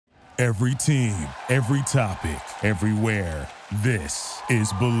Every team, every topic, everywhere. This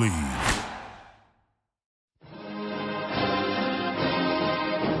is Believe.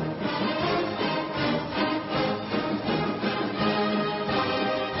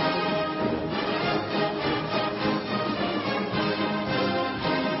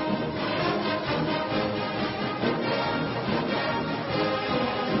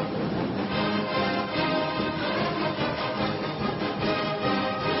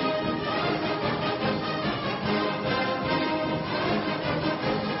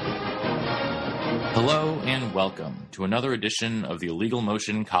 Hello and welcome to another edition of the Illegal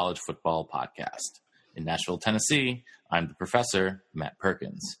Motion College Football Podcast. In Nashville, Tennessee, I'm the professor, Matt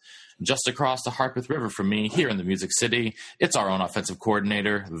Perkins. Just across the Harpeth River from me, here in the Music City, it's our own offensive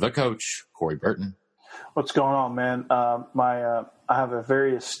coordinator, the coach, Corey Burton. What's going on, man? I have a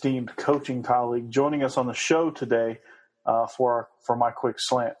very esteemed coaching colleague joining us on the show today for my quick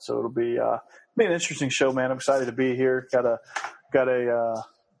slant. So it'll be an interesting show, man. I'm excited to be here. Got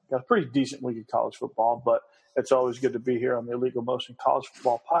a pretty decent week of college football, but it's always good to be here on the Illegal Motion College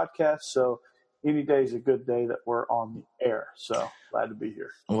Football Podcast. So any day is a good day that we're on the air. So glad to be here.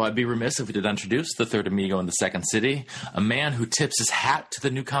 Well, I'd be remiss if we did introduce the third amigo in the second city, a man who tips his hat to the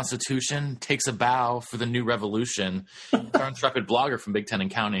new Constitution, takes a bow for the new revolution, our intrepid blogger from Big Ten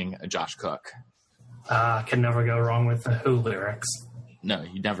and Counting, Josh Cook. Can never go wrong with the Who lyrics. No,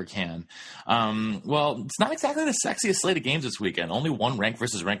 you never can. Well, it's not exactly the sexiest slate of games this weekend. Only one ranked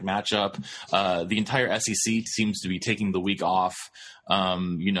versus ranked matchup. The entire SEC seems to be taking the week off.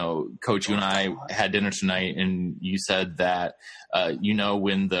 Coach, you and I had dinner tonight, and you said that,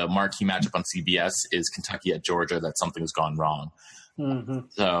 when the marquee matchup on CBS is Kentucky at Georgia, that something's gone wrong. Mm-hmm.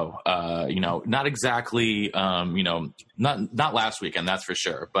 So, not exactly, not last weekend, that's for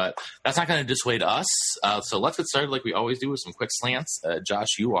sure, but that's not going to dissuade us. So let's get started like we always do with some quick slants.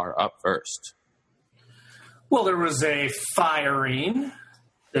 Josh, you are up first. Well, there was a firing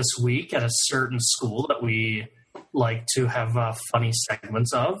this week at a certain school that we like to have funny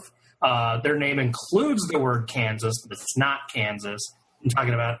segments of. Their name includes the word Kansas, but it's not Kansas. I'm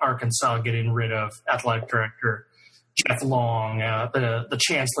talking about Arkansas getting rid of athletic director Jeff Long. The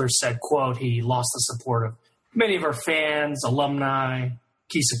chancellor said, quote, he lost the support of many of our fans, alumni,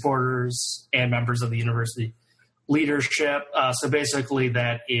 key supporters, and members of the university leadership. So basically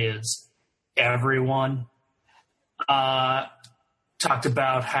that is everyone. Talked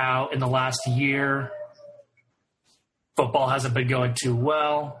about how in the last year, football hasn't been going too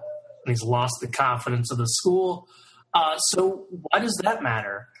well, and he's lost the confidence of the school. So why does that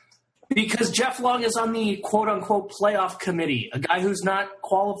matter? Because Jeff Long is on the quote-unquote playoff committee. A guy who's not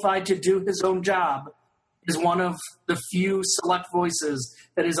qualified to do his own job is one of the few select voices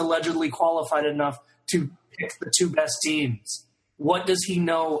that is allegedly qualified enough to pick the two best teams. What does he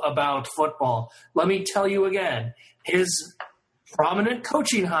know about football? Let me tell you again. His prominent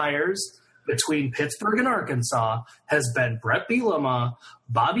coaching hires between Pittsburgh and Arkansas has been Brett Bielema,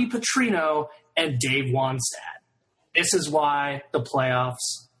 Bobby Petrino, and Dave Wannstedt. This is why the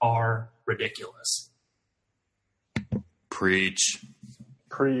playoffs are ridiculous. Preach.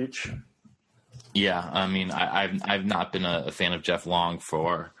 Yeah, I mean, I've not been a fan of Jeff Long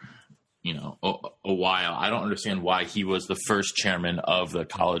for, a while. I don't understand why he was the first chairman of the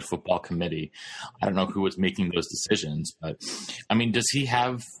college football committee. I don't know who was making those decisions, but I mean,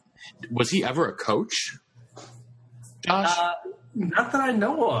 was he ever a coach? Josh? Not that I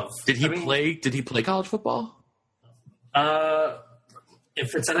know of. Did he play college football?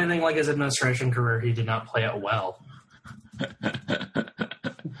 If it's anything like his administration career, he did not play it well.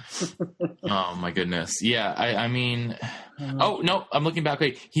 Oh, my goodness. Yeah, I mean... Oh, no, I'm looking back.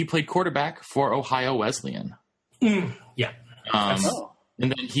 Wait, he played quarterback for Ohio Wesleyan. Yeah. And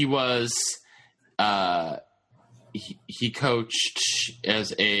then he was... He coached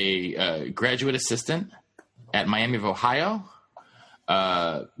as a graduate assistant at Miami of Ohio,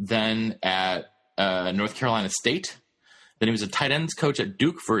 then at North Carolina State. Then he was a tight ends coach at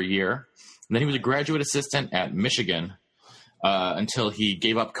Duke for a year. And then he was a graduate assistant at Michigan until he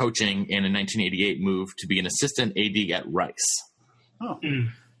gave up coaching and in 1988 moved to be an assistant AD at Rice. Oh.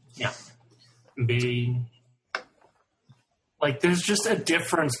 Yeah. There's just a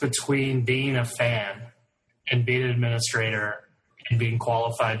difference between being a fan and being an administrator and being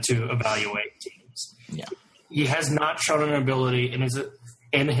qualified to evaluate teams. Yeah. He has not shown an ability in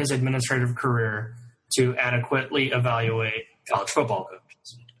his administrative career to adequately evaluate college football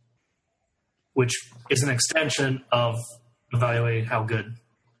coaches, which is an extension of evaluating how good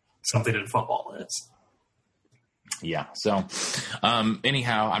something in football is. Yeah. So,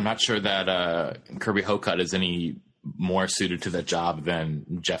 anyhow, I'm not sure that Kirby Hocutt is any more suited to that job than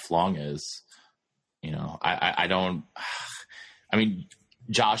Jeff Long is. I don't. I mean,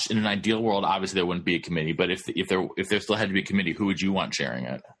 Josh, in an ideal world, obviously there wouldn't be a committee. But if there still had to be a committee, who would you want chairing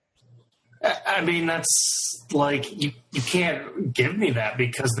it? I mean, that's like you can't give me that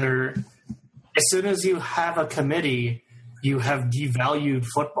because as soon as you have a committee, you have devalued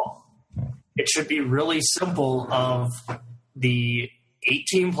football. It should be really simple of the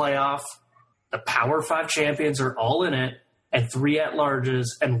 8-team playoff, the Power 5 champions are all in it, and 3 at-larges,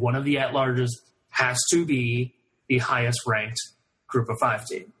 and one of the at-larges has to be the highest-ranked group of 5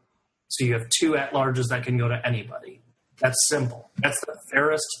 team. So you have 2 at-larges that can go to anybody. That's simple. That's the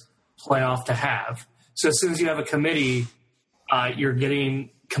fairest playoff to have. So as soon as you have a committee, you're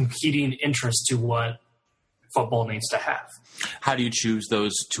getting competing interests to what football needs to have. How do you choose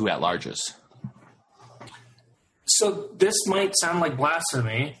those 2 at-larges? So this might sound like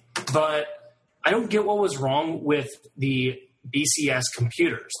blasphemy, but I don't get what was wrong with the BCS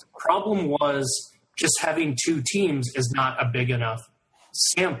computers. The problem was just having 2 teams is not a big enough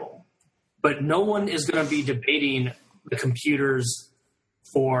sample. But no one is going to be debating the computers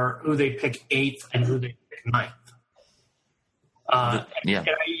for who they pick 8th and who they pick 9th. And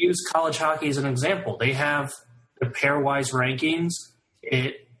I use college hockey as an example. They have the pairwise rankings.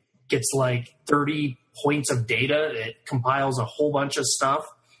 It gets like 30 points of data. It compiles a whole bunch of stuff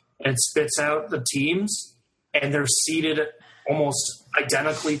and spits out the teams, and they're seeded almost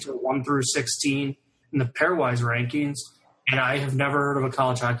identically to 1 through 16 in the pairwise rankings. And I have never heard of a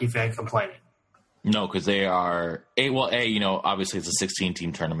college hockey fan complaining. No, because they are obviously it's a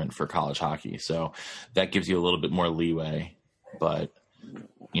 16-team tournament for college hockey, so that gives you a little bit more leeway. But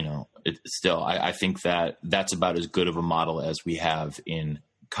it's still, I think that's about as good of a model as we have in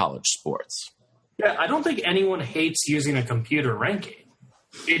college sports. Yeah, I don't think anyone hates using a computer ranking.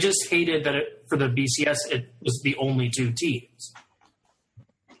 They just hated that for the BCS it was the only 2 teams.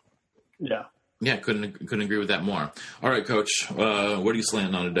 Yeah. Yeah, couldn't agree with that more. All right, Coach, what are you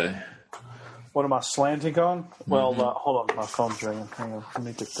slanting on today? What am I slanting on? Well, hold on, my phone's ringing. Hang on, let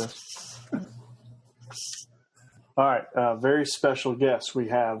me get this. All right, very special guest. We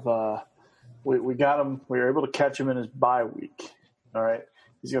have we got him. We were able to catch him in his bye week. All right,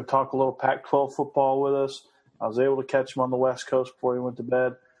 he's going to talk a little Pac-12 football with us. I was able to catch him on the West Coast before he went to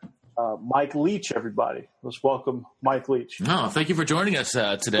bed. Mike Leach, everybody. Let's welcome Mike Leach. Oh, thank you for joining us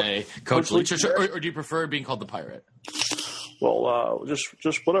today, Coach Leach. Or do you prefer being called the Pirate? Well,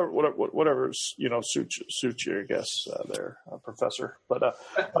 just whatever suits you, I guess, there, Professor. But I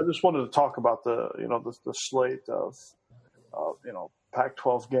just wanted to talk about the slate of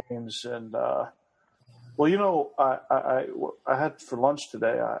Pac-12 games, and I had for lunch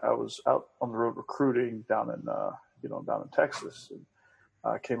today. I was out on the road recruiting down in Texas, and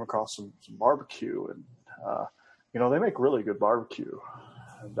I came across some barbecue, and they make really good barbecue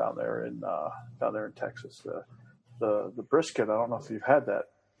down there in Texas. The brisket, I don't know if you've had that,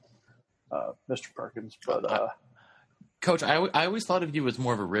 Mr. Perkins, but Coach, I always thought of you as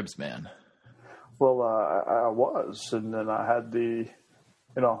more of a ribs man. Well, I was, and then I had then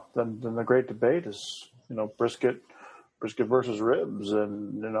the great debate is brisket versus ribs,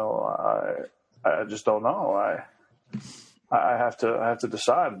 and I just don't know. I have to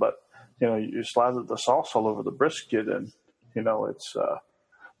decide, but you slather the sauce all over the brisket, and it's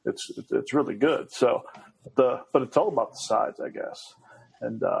really good. So. But it's all about the sides, I guess.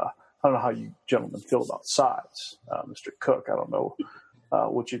 And I don't know how you gentlemen feel about sides, Mr. Cook. I don't know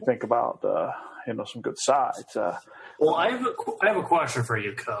what you think about some good sides. Well, I have a question for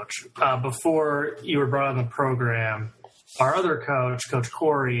you, Coach. Before you were brought on the program, our other coach, Coach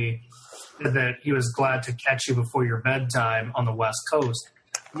Corey, said that he was glad to catch you before your bedtime on the West Coast.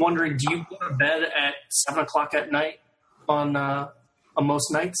 I'm wondering, do you go to bed at 7 o'clock at night on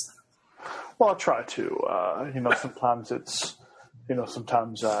most nights? Well, I try to. Sometimes it's,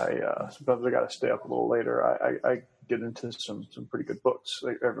 sometimes I got to stay up a little later. I get into some pretty good books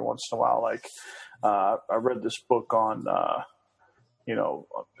every once in a while. Like I read this book on,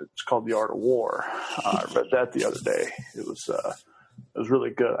 it's called The Art of War. I read that the other day. It was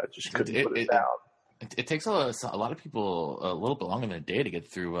really good. I just couldn't put it down. It takes a lot of people a little bit longer than a day to get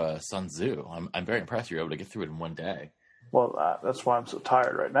through Sun Tzu. I'm very impressed you're able to get through it in one day. Well, that's why I'm so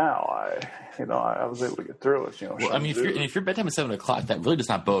tired right now. I was able to get through it. Well, I mean, if your bedtime is 7 o'clock, that really does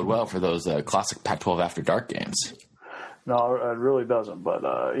not bode well for those classic Pac-12 after dark games. No, it really doesn't. But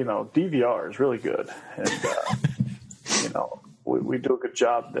DVR is really good, and we do a good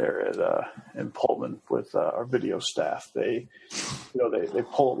job there in Pullman with our video staff. They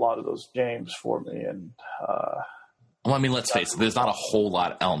pull a lot of those games for me, and well, I mean, let's face it. There's not a whole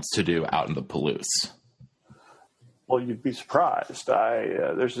lot else to do out in the Palouse. Well, you'd be surprised.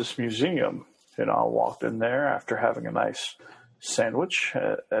 There's this museum. I walked in there after having a nice sandwich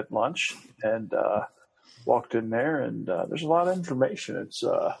at lunch, and walked in there, and there's a lot of information. It's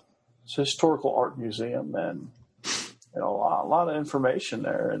a historical art museum, and a lot of information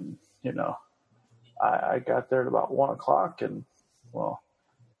there. And I got there at about 1:00, and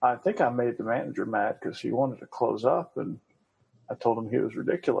I think I made the manager mad because he wanted to close up, and I told him he was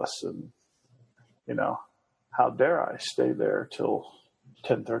ridiculous, and how dare I stay there till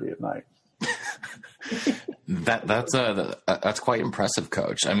 10:30 at night. That's quite impressive,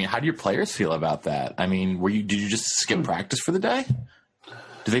 Coach. I mean, how do your players feel about that? I mean, did you just skip practice for the day?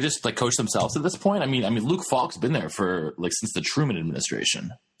 Do they just coach themselves at this point? I mean, Luke Falk's been there for since the Truman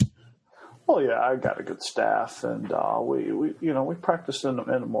administration. Well, yeah, I got a good staff, and we practiced in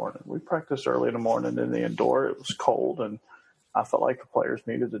the morning. We practiced early in the morning in the indoor. It was cold, and I felt like the players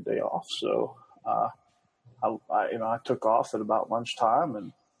needed a day off, so I took off at about lunchtime,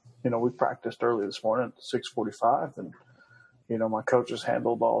 and we practiced early this morning at 6:45, and my coaches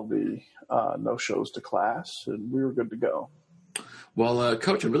handled all the no-shows to class, and we were good to go. Well,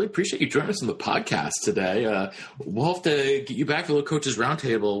 Coach, I really appreciate you joining us on the podcast today. We'll have to get you back to the Coach's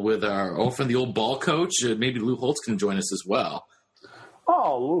Roundtable with our old friend, the old ball coach. Maybe Lou Holtz can join us as well.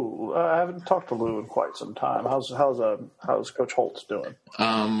 Oh, Lou! I haven't talked to Lou in quite some time. How's Coach Holtz doing?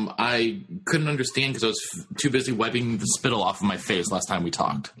 I couldn't understand because I was too busy wiping the spittle off of my face last time we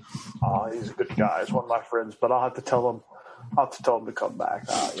talked. Oh, he's a good guy. He's one of my friends, but I'll have to tell him. to come back.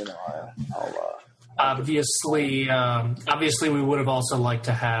 Obviously, we would have also liked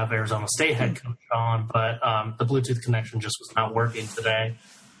to have Arizona State head coach on, but the Bluetooth connection just was not working today.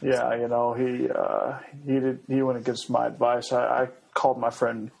 Yeah, he went against my advice. I called my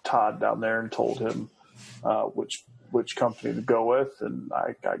friend Todd down there and told him which company to go with, and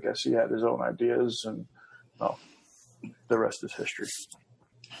I guess he had his own ideas, and the rest is history.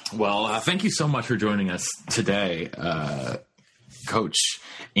 Well, thank you so much for joining us today, Coach,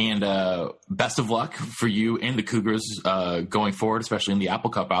 and best of luck for you and the Cougars going forward, especially in the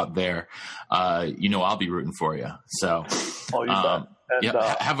Apple Cup out there. I'll be rooting for you. So, you bet. And,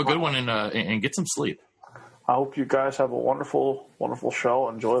 have a good one and get some sleep. I hope you guys have a wonderful, wonderful show.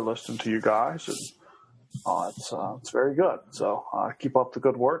 Enjoy listening to you guys, and it's very good. So keep up the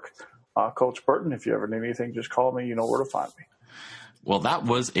good work, Coach Burton. If you ever need anything, just call me. You know where to find me. Well, that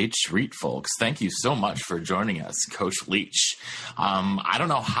was a treat, folks. Thank you so much for joining us, Coach Leach. I don't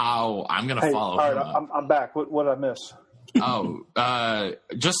know how I'm going to follow him up. I'm back. What did I miss?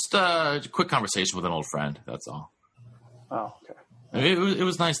 Just a quick conversation with an old friend. That's all. Oh, okay. It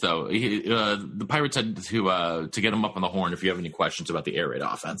was nice though. The Pirates said to get him up on the horn if you have any questions about the air raid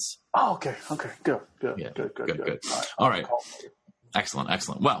offense. Oh, okay, good. Yeah, good. All right. Excellent.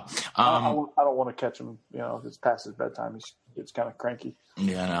 Well, I don't want to catch him. If it's past his bedtime, it's kind of cranky.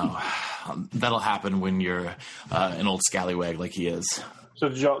 Yeah, no, that'll happen when you're an old scallywag like he is. So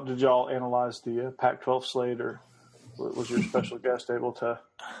did y'all analyze the Pac-12 slate, or was your special guest able to?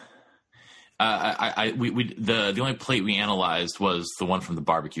 The only plate we analyzed was the one from the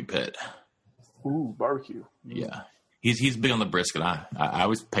barbecue pit. Ooh, barbecue. Yeah, he's big on the brisket. I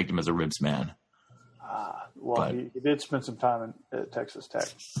always pegged him as a ribs man. He did spend some time at Texas Tech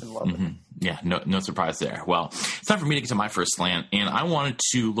in Lubbock. Mm-hmm. Yeah, no surprise there. Well, it's time for me to get to my first slant, and I wanted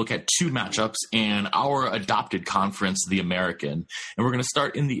to look at two matchups in our adopted conference, the American. And we're going to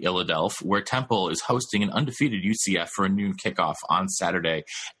start in the Illadelph, where Temple is hosting an undefeated UCF for a noon kickoff on Saturday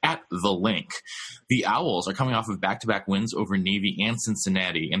at the Link. The Owls are coming off of back-to-back wins over Navy and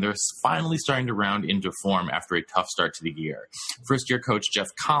Cincinnati, and they're finally starting to round into form after a tough start to the year. First-year coach Jeff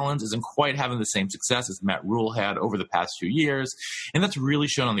Collins isn't quite having the same success as Matt Rule had over the past few years, and that's really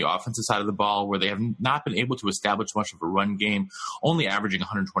shown on the offensive side of the ball, where they have not been able to establish much of a run game, only averaging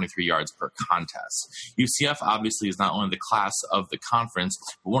 123 yards per contest. UCF obviously is not only the class of the conference,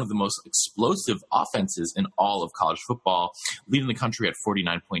 but one of the most explosive offenses in all of college football, leading the country at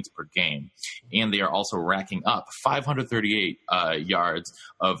 49 points per game. And they are also racking up 538 yards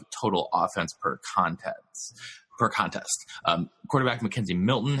of total offense per contest. Quarterback Mackenzie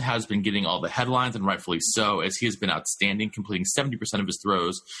Milton has been getting all the headlines, and rightfully so, as he has been outstanding, completing 70% of his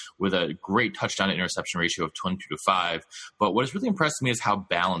throws with a great touchdown to interception ratio of 22-5. But what has really impressed me is how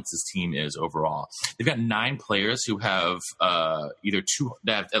balanced this team is overall. They've got 9 players who have that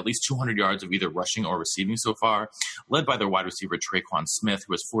have at least 200 yards of either rushing or receiving so far, led by their wide receiver Traquan Smith,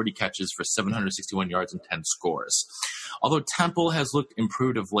 who has 40 catches for 761 yards and 10 scores. Although Temple has looked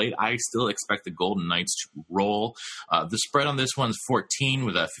improved of late, I still expect the Golden Knights to roll. The spread on this one is 14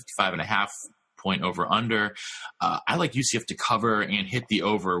 with a 55.5 point over under. I like UCF to cover and hit the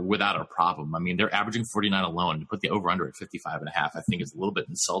over without a problem. I mean, they're averaging 49 alone. To put the over under at 55.5, I think is a little bit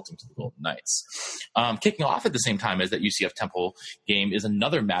insulting to the Golden Knights. Kicking off at the same time as that UCF Temple game is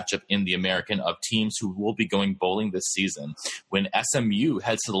another matchup in the American of teams who will be going bowling this season when SMU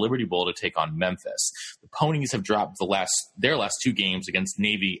heads to the Liberty Bowl to take on Memphis. The Ponies have dropped their last two games against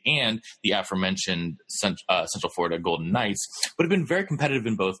Navy and the aforementioned Central Florida Golden Knights, but have been very competitive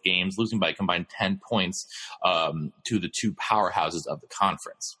in both games, losing by a combined 10 points to the two powerhouses of the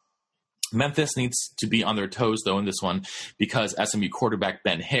conference. Memphis needs to be on their toes, though, in this one because SMU quarterback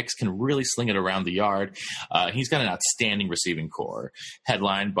Ben Hicks can really sling it around the yard. He's got an outstanding receiving core,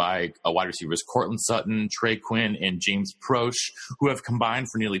 headlined by wide receivers Cortland Sutton, Trey Quinn, and James Proche, who have combined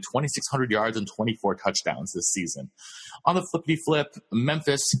for nearly 2,600 yards and 24 touchdowns this season. On the flippity-flip,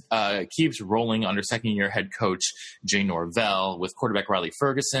 Memphis keeps rolling under second-year head coach Jay Norvell, with quarterback Riley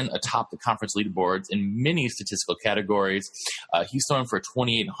Ferguson atop the conference leaderboards in many statistical categories. He's throwing for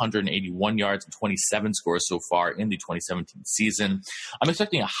 2,881 yards and 27 scores so far in the 2017 season. I'm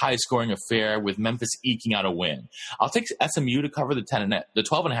expecting a high-scoring affair with Memphis eking out a win. I'll take SMU to cover the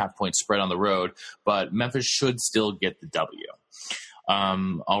 12.5 point spread on the road, but Memphis should still get the W.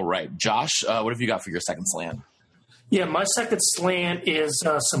 All right, Josh, what have you got for your second slant? Yeah, my second slant is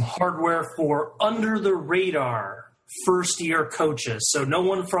some hardware for under-the-radar first-year coaches. So no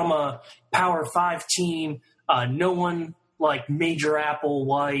one from a Power 5 team, no one like Major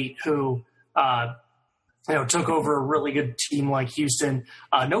Applewhite who took over a really good team like Houston.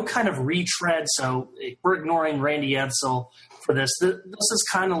 No kind of retread, so we're ignoring Randy Edsall for this. This is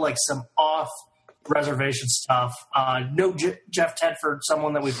kind of like some off-reservation stuff. No Jeff Tedford,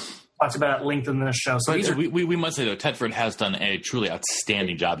 someone that we've talked about at length in this show. So we must say, though, Tedford has done a truly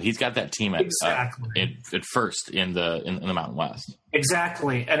outstanding job. He's got that team at first in the Mountain West.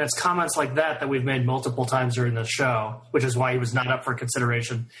 Exactly. And it's comments like that we've made multiple times during the show, which is why he was not up for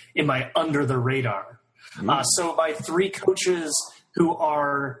consideration in my under the radar. So by three coaches who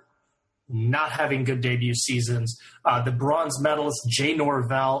are not having good debut seasons, the bronze medalist Jay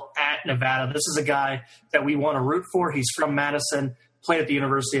Norvell at Nevada. This is a guy that we want to root for. He's from Madison, played at the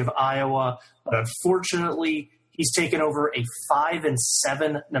University of Iowa, but unfortunately he's taken over a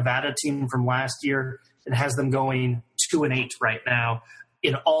 5-7 Nevada team from last year and has them going 2-8 right now.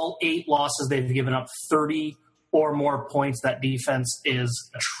 In all 8 losses, they've given up 30 or more points. That defense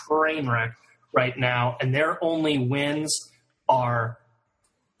is a train wreck right now, and their only wins are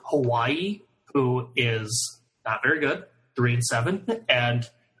Hawaii, who is not very good, 3-7, and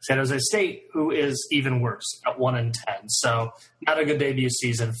San Jose State, who is even worse at 1-10. So not a good debut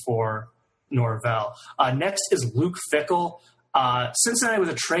season for Norvell. Next is Luke Fickell. Cincinnati was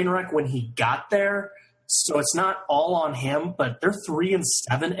a train wreck when he got there, so it's not all on him, but they're 3-7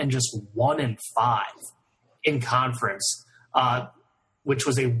 and just 1-5 in conference, which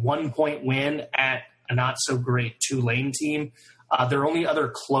was a 1-point win at a not so great Tulane team. Their only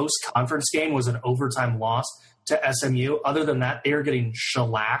other close conference game was an overtime loss to SMU. Other than that, they are getting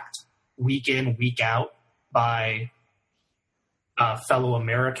shellacked week in, week out by fellow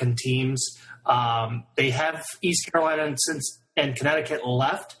American teams. They have East Carolina and Connecticut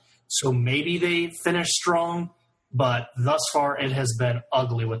left, so maybe they finish strong, but thus far it has been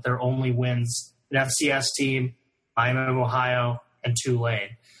ugly with their only wins, an FCS team, Miami of Ohio, and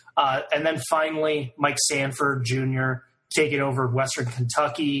Tulane. And then finally, Mike Sanford Jr. taking over Western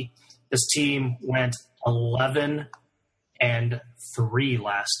Kentucky. This team went 11-3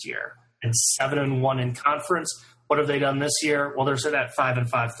 last year and 7-1 in conference. What have they done this year? Well, they're sitting at 5-5,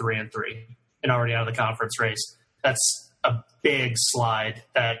 3-3, and already out of the conference race. That's a big slide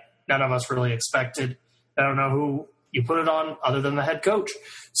that none of us really expected. I don't know who you put it on other than the head coach.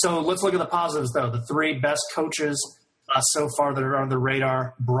 So let's look at the positives, though. The 3 best coaches so far that are on the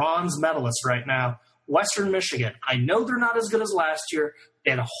radar, bronze medalists right now. Western Michigan. I know they're not as good as last year.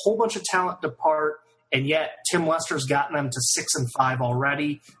 They had a whole bunch of talent depart, and yet Tim Lester's gotten them to 6-5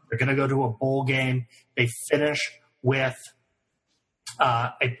 already. They're going to go to a bowl game. They finish with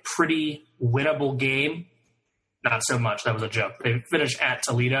a pretty winnable game. Not so much. That was a joke. They finish at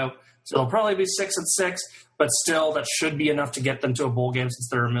Toledo, so they'll probably be 6-6, but still that should be enough to get them to a bowl game since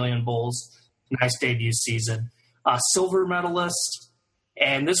there are a million bowls. Nice debut season. Silver medalist,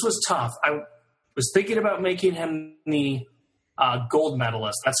 and this was tough. I was thinking about making him the gold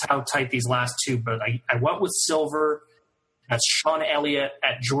medalist. That's how tight these last two, but I went with silver. That's Sean Elliott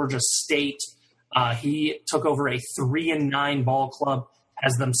at Georgia State. He took over a 3-9 ball club,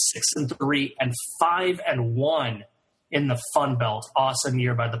 has them 6-3 and 5-1 in the Fun Belt. Awesome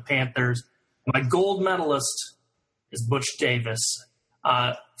year by the Panthers. My gold medalist is Butch Davis.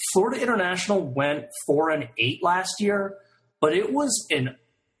 Florida International went 4-8 last year, but it was an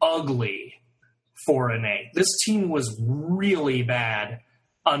ugly 4-8. This team was really bad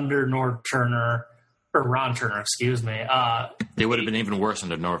under Ron Turner, excuse me. They would have been even worse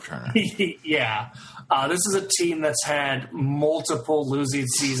under Norv Turner. Yeah. This is a team that's had multiple losing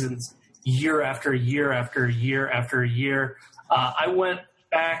seasons year after year after year after year. I went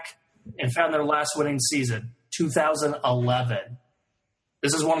back and found their last winning season, 2011.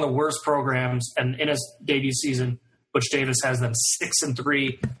 This is one of the worst programs, and in his debut season, Butch Davis has them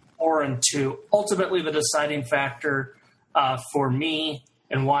 6-3, 4-2. Ultimately, the deciding factor for me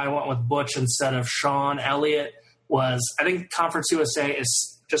and why I went with Butch instead of Sean Elliott was I think Conference USA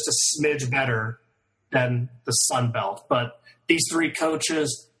is just a smidge better than the Sun Belt. But these three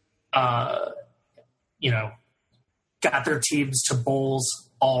coaches, got their teams to bowls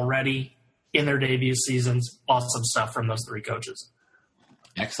already in their debut seasons. Awesome stuff from those three coaches.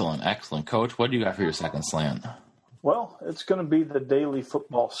 Excellent. Coach, what do you got for your second slant? Well, it's going to be the daily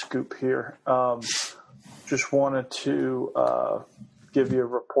football scoop here. Just wanted to give you a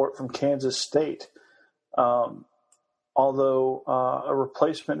report from Kansas State. Although a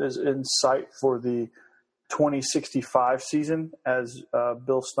replacement is in sight for the 2065 season, as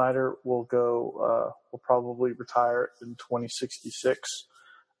Bill Snyder will probably retire in 2066,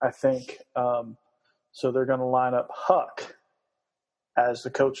 I think. So they're going to line up Huck as the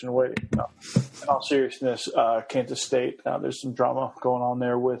coach in waiting. No, in all seriousness, Kansas State, there's some drama going on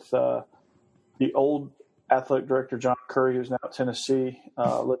there with the old athletic director, John Curry, who's now at Tennessee,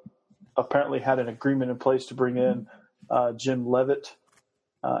 apparently had an agreement in place to bring in Jim Leavitt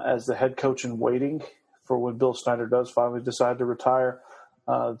as the head coach in waiting for when Bill Snyder does finally decide to retire.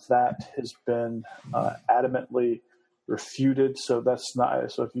 That has been adamantly refuted. So that's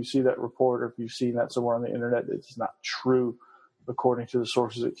not. So if you see that report or if you've seen that somewhere on the internet, it's not true, according to the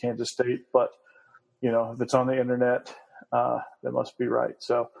sources at Kansas State. But if it's on the internet, that must be right.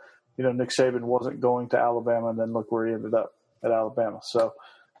 So Nick Saban wasn't going to Alabama, and then look where he ended up at Alabama. So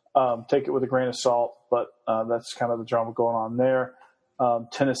take it with a grain of salt. But that's kind of the drama going on there.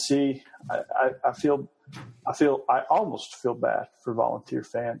 Tennessee, I almost feel bad for Volunteer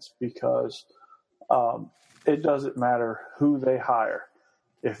fans because it doesn't matter who they hire.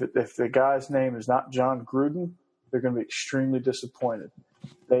 If the guy's name is not John Gruden, they're going to be extremely disappointed.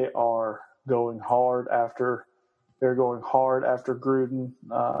 They are going hard after Gruden.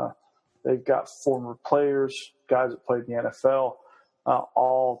 They've got former players, guys that played in the NFL,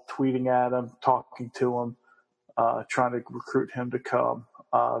 all tweeting at him, talking to him, trying to recruit him to come.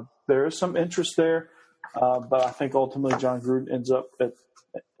 There is some interest there, but I think ultimately John Gruden ends up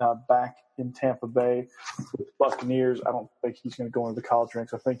back in Tampa Bay with Buccaneers. I don't think he's going to go into the college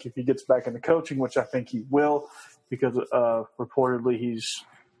ranks. I think if he gets back into coaching, which I think he will, because reportedly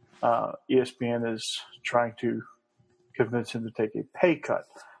ESPN is trying to convince him to take a pay cut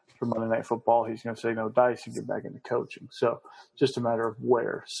for Monday Night Football. He's going to say no dice and get back into coaching. So just a matter of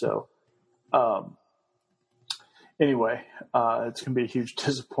where. So anyway, it's going to be a huge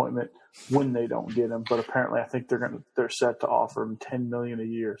disappointment when they don't get him. But apparently, I think they're set to offer him $10 million a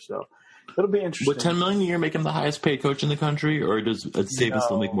year. So it'll be interesting. Would $10 million a year make him the highest paid coach in the country, or does Saban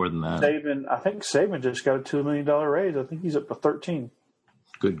still make more than that? I think Saban just got a $2 million raise. I think he's up to 13.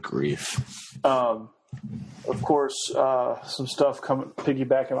 Good grief. Of course, some stuff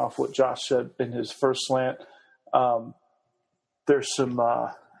piggybacking off what Josh said in his first slant. There's some,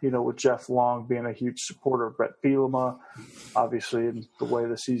 with Jeff Long being a huge supporter of Brett Bielema, obviously, in the way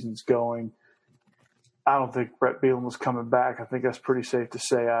the season's going. I don't think Brett Bielema's coming back. I think that's pretty safe to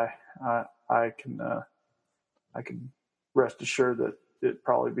say. I can rest assured that it'd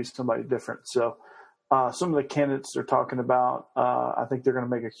probably be somebody different. So some of the candidates they're talking about, I think they're going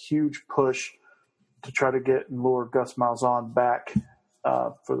to make a huge push to try to get and lure Gus Malzahn back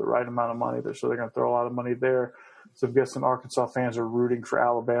for the right amount of money there. So they're going to throw a lot of money there. So I'm guessing Arkansas fans are rooting for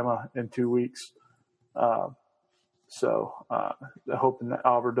Alabama in 2 weeks. Hoping that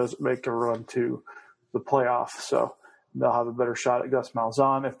Auburn doesn't make a run to the playoff. So they'll have a better shot at Gus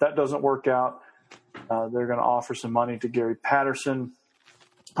Malzahn. If that doesn't work out, they're going to offer some money to Gary Patterson.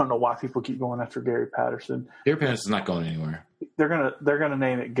 I don't know why people keep going after Gary Patterson. Gary Patterson's not going anywhere. They're gonna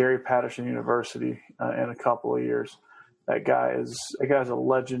name it Gary Patterson University in a couple of years. That guy's a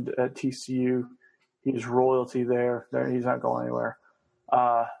legend at TCU. He's royalty there. He's not going anywhere.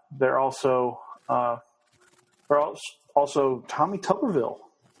 They're also Tommy Tuberville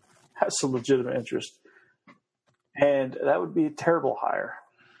has some legitimate interest, and that would be a terrible hire.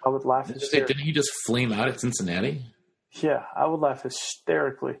 I would laugh. Didn't he just flame out at Cincinnati? Yeah, I would laugh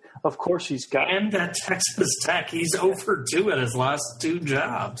hysterically. Of course he's got... And at Texas Tech, he's over 2 at his last 2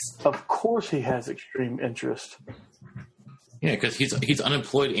 jobs. Of course he has extreme interest. Yeah, because he's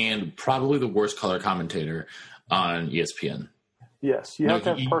unemployed and probably the worst color commentator on ESPN. Yes, you have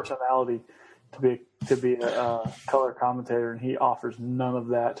to have personality to be a color commentator, and he offers none of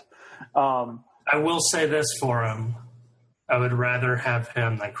that. I will say this for him. I would rather have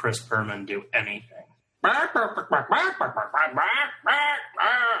him than Chris Berman do anything.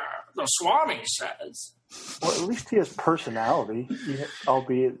 The Swami says. Well, at least he has personality,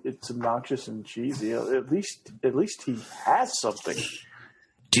 albeit it's obnoxious and cheesy. At least he has something.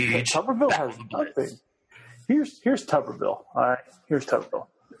 Dude, Tuberville has nothing. Here's Tuberville. All right, here's Tuberville.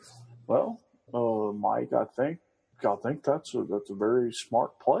 Well, Mike, I think that's a very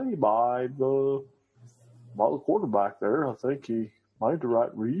smart play by the quarterback there. I think he made the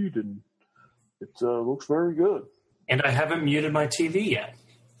right read, and it looks very good. And I haven't muted my TV yet.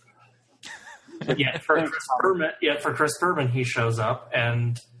 For Chris Berman, he shows up,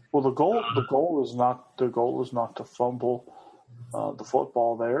 and well, the goal is not to fumble the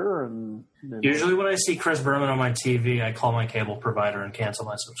football there. And usually, when I see Chris Berman on my TV, I call my cable provider and cancel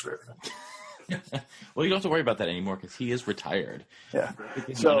my subscription. Well, you don't have to worry about that anymore because he is retired. Yeah,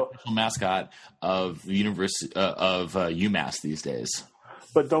 he's the unofficial mascot of the University of UMass these days.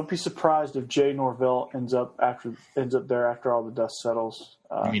 But don't be surprised if Jay Norvell ends up there after all the dust settles.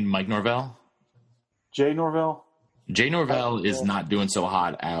 You mean Mike Norvell? Jay Norvell? Jay Norvell is not doing so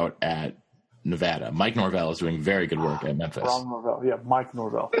hot out at Nevada. Mike Norvell is doing very good work at Memphis. Ron Norvell. Yeah, Mike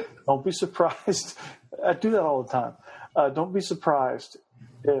Norvell. Don't be surprised. I do that all the time. Don't be surprised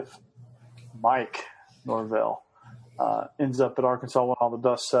if Mike Norvell ends up at Arkansas when all the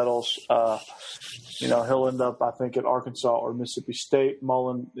dust settles. He'll end up, I think, at Arkansas or Mississippi State.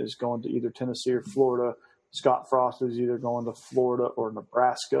 Mullen is going to either Tennessee or Florida. Scott Frost is either going to Florida or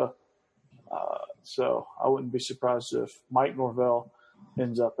Nebraska. So I wouldn't be surprised if Mike Norvell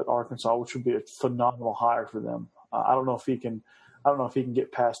ends up at Arkansas, which would be a phenomenal hire for them. I don't know if he can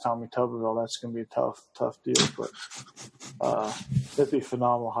get past Tommy Tuberville. That's going to be a tough deal, but it'd be a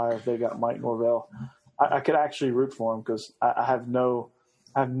phenomenal hire if they got Mike Norvell. I could actually root for him because I have no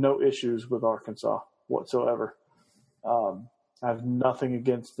issues with Arkansas whatsoever. I have nothing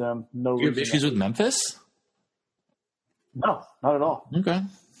against them. No. You have issues with Memphis? No, not at all. Okay.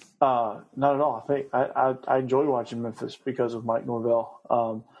 Not at all. I think I enjoy watching Memphis because of Mike Norvell.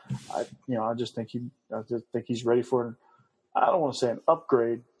 I just think he's ready for it. I don't want to say an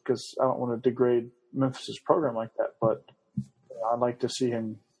upgrade because I don't want to degrade Memphis's program like that, but I'd like to see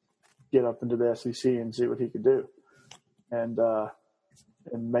him get up into the SEC and see what he could do, and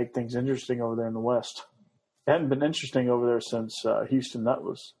make things interesting over there in the West. It hadn't been interesting over there since Houston Nutt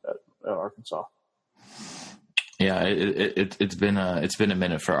was at Arkansas. Yeah, it's been a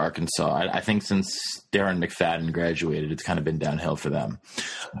minute for Arkansas. I think since Darren McFadden graduated, it's kind of been downhill for them.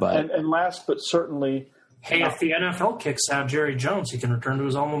 But and last but certainly, hey, if the NFL kicks out Jerry Jones, he can return to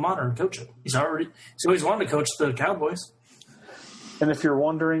his alma mater and coach it. He's always wanted to coach the Cowboys. And if you're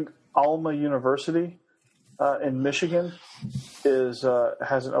wondering, Alma University in Michigan has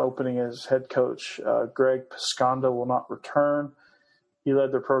an opening as head coach. Greg Pisconda will not return. He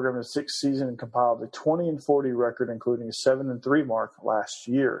led their program in the 6th season and compiled a 20-40 record, including a 7-3 mark last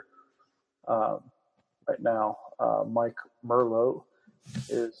year. Right now, Mike Merlot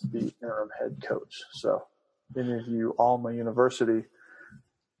is the interim head coach. So, any of you Alma University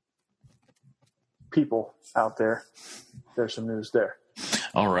people out there, there's some news there.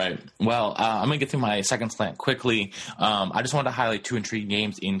 All right. Well, I'm going to get through my second slant quickly. I just wanted to highlight 2 intriguing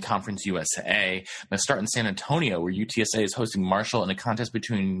games in Conference USA. I'm going to start in San Antonio, where UTSA is hosting Marshall in a contest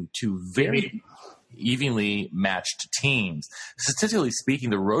between 2 very evenly matched teams. Statistically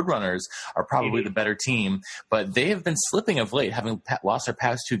speaking, the Roadrunners are probably the better team, but they have been slipping of late, having lost their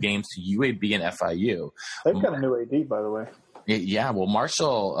past 2 games to UAB and FIU. They've got a new AD, by the way. Yeah, well,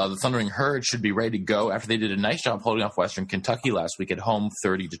 Marshall, the Thundering Herd, should be ready to go after they did a nice job holding off Western Kentucky last week at home,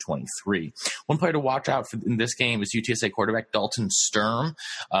 30-23. One player to watch out for in this game is UTSA quarterback Dalton Sturm,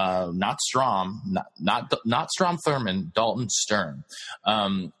 not Strom, not Strom Thurmond, Dalton Sturm.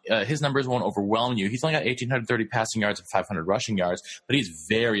 His numbers won't overwhelm you. He's only got 1,830 passing yards and 500 rushing yards, but he's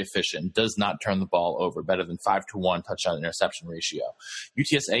very efficient. Does not turn the ball over. Better than 5-1 touchdown interception ratio.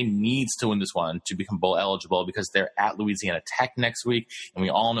 UTSA needs to win this one to become bowl eligible because they're at Louisiana Tech next week, and we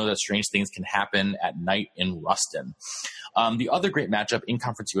all know that strange things can happen at night in Ruston. The other great matchup in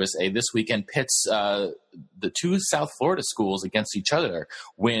Conference USA this weekend pits the 2 South Florida schools against each other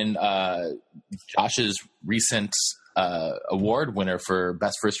when Josh's recent award winner for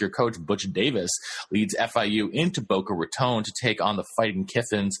best first-year coach, Butch Davis, leads FIU into Boca Raton to take on the Fighting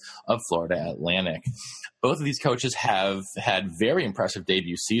Kiffins of Florida Atlantic. Both of these coaches have had very impressive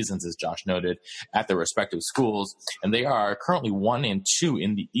debut seasons, as Josh noted, at their respective schools, and they are currently 1-2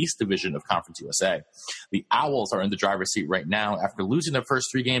 in the East Division of Conference USA. The Owls are in the driver's seat right now after losing their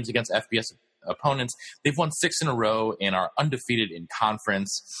first 3 games against FBS opponents. They've won 6 in a row and are undefeated in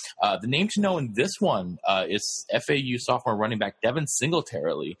conference. The name to know in this one is FAU sophomore running back Devin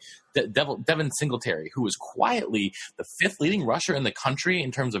Singletary, who is quietly the 5th leading rusher in the country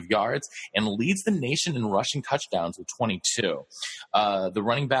in terms of yards and leads the nation in rushing touchdowns with 22. The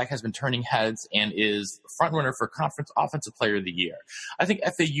running back has been turning heads and is front runner for Conference Offensive Player of the Year. I think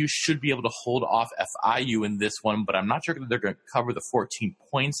FAU should be able to hold off FIU in this one, but I'm not sure that they're going to cover the 14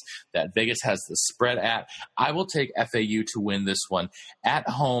 points that Vegas has the spread at. I will take FAU to win this one at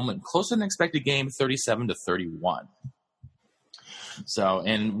home, closer than expected game, 37-31. So,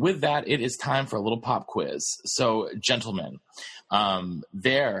 and with that, it is time for a little pop quiz. So, gentlemen,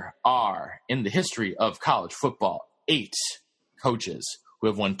 there are, in the history of college football, 8 coaches who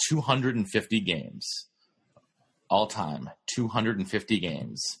have won 250 games. All time, 250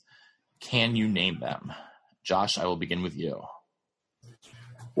 games. Can you name them? Josh, I will begin with you.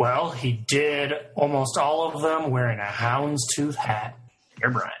 Well, he did almost all of them wearing a houndstooth hat.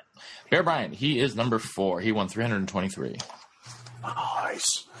 Bear Bryant. Bear Bryant, he is number 4. He won 323.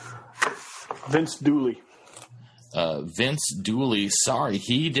 Nice. Vince Dooley. Vince Dooley, sorry,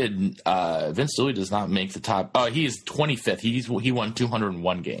 he did. Vince Dooley does not make the top. Oh, he is 25th. He won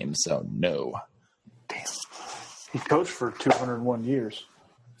 201 games, so no. Damn. He coached for 201 years.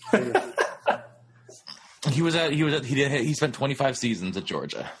 He spent 25 seasons at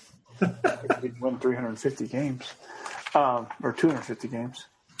Georgia. He'd win 350 games, or 250 games.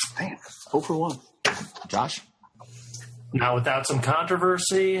 Damn, 0 for 1. Josh? Now, without some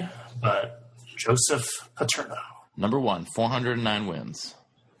controversy, but Joseph Paterno. Number 1, 409 wins.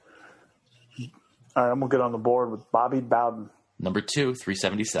 All right, I'm going to get on the board with Bobby Bowden. Number 2,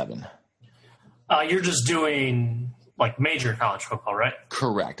 377. You're just doing, like, major college football, right?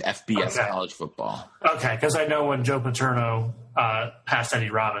 Correct. FBS college football. Okay, because I know when Joe Paterno passed Eddie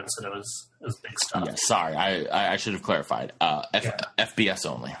Robinson, it was big stuff. Yeah, sorry. I should have clarified. FBS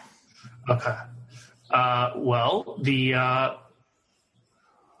only. Okay. Well, the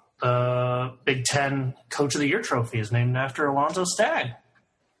Big Ten Coach of the Year trophy is named after Alonzo Stagg.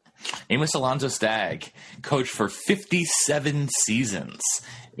 Amos Alonzo Stagg coached for 57 seasons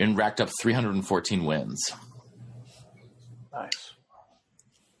and racked up 314 wins. Nice.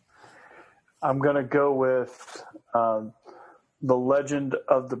 I'm going to go with the legend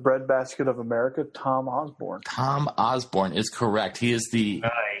of the breadbasket of America, Tom Osborne. Tom Osborne is correct. He is the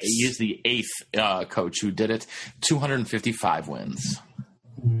eighth coach who did it. 255 wins.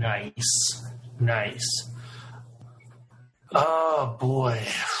 Nice. Oh boy.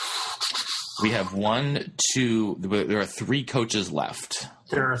 We have 1, 2. There are 3 coaches left.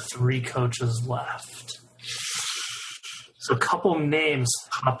 There are 3 coaches left. So a couple names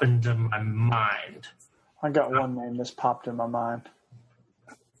pop into my mind. I got one name that's popped in my mind.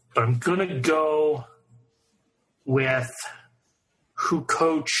 But I'm going to go with who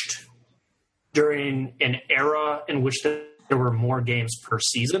coached during an era in which there were more games per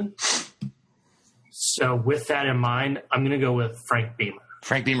season. So with that in mind, I'm going to go with Frank Beamer.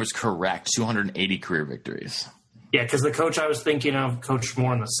 Frank Beamer's correct. 280 career victories. Yeah, because the coach I was thinking of coached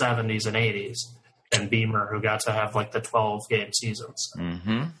more in the 70s and 80s than Beamer, who got to have like the 12-game seasons.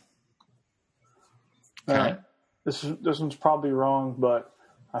 Mm-hmm. Okay. This one's probably wrong, but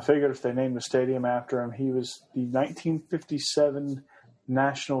I figured if they named the stadium after him, he was the 1957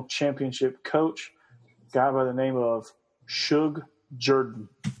 national championship coach, a guy by the name of Shug Jordan.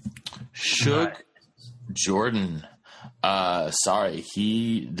 Shug Jordan. Sorry,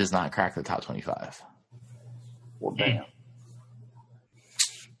 he does not crack the top 25. Well, damn.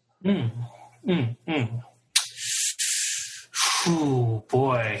 Ooh,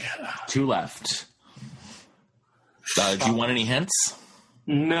 boy. 2 left. Do you want any hints?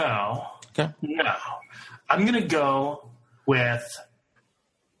 No. Okay. No. I'm going to go with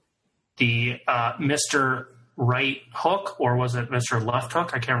the Mr. Right Hook, or was it Mr. Left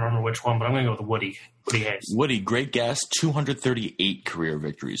Hook? I can't remember which one, but I'm going to go with Woody Hayes. Woody, great guess. 238 career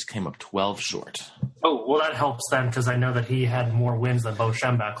victories. Came up 12 short. Oh, well, that helps then, because I know that he had more wins than Bo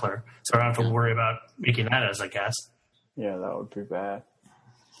Schembechler, so I don't have to worry about making that as a guess. Yeah, that would be bad.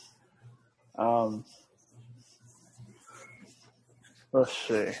 Let's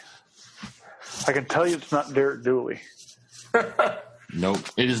see. I can tell you it's not Derek Dooley. Nope.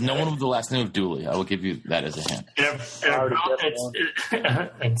 It is no one with the last name of Dooley. I will give you that as a hint.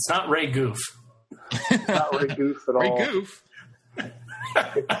 It's not Ray Goof. Not Ray Goof at all. Ray Goof?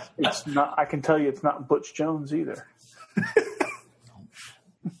 It's not. I can tell you, it's not Butch Jones either.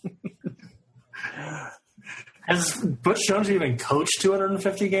 Has Butch Jones even coached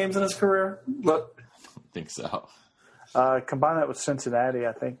 250 games in his career? Look, I think so. Combine that with Cincinnati,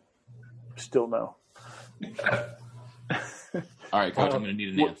 I think. Still no. All right, Coach, I'm going to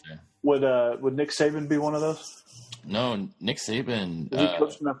need an answer. Would Nick Saban be one of those? No, Nick Saban. Has he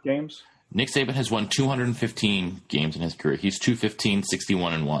coached enough games? Nick Saban has won 215 games in his career. He's 215,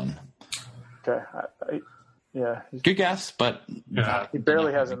 61-1. Okay. Yeah. Good guess, but He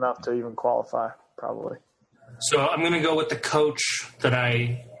barely has enough to even qualify, probably. So I'm going to go with the coach that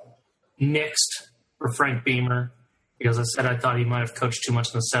I nixed for Frank Beamer because I said I thought he might have coached too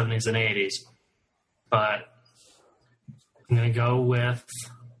much in the 70s and 80s. But I'm going to go with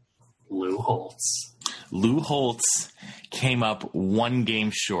Lou Holtz. Lou Holtz came up one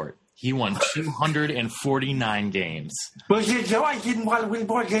game short. He won 249 games. Well, you know, I didn't want to win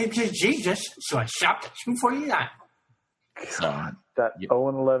more games than Jesus, so I stopped at 249. So, That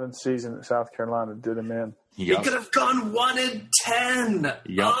 0-11 season at South Carolina did him in. He could have gone 1-10.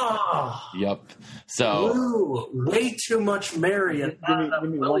 Yep. Oh, Yep. So, Lou, way too much Marion. Give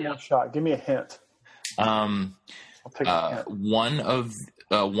me one more shot. Give me a hint. I'll take a hint.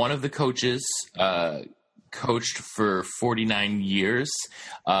 one of the coaches coached for 49 years.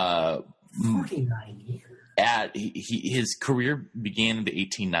 49 years. His career began in the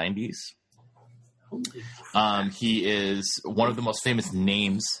 1890s. He is one of the most famous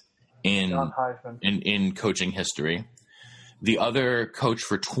names in coaching history. The other coached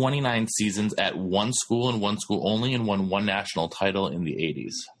for 29 seasons at one school and one school only, and won one national title in the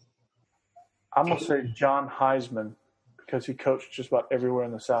 80s. I'm going to say John Heisman because he coached just about everywhere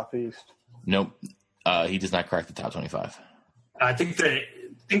in the Southeast. Nope. He does not crack the top 25. I think the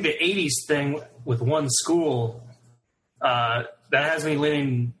 80s thing with one school, that has me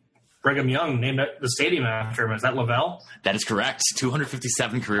leaning Brigham Young, named the stadium after him. Is that Lavelle? That is correct.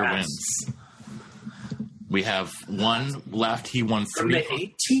 257 career wins. We have one left. He won three. From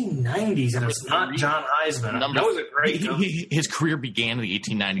the 1890s, and it's not John Heisman. That was a great coach. His career began in the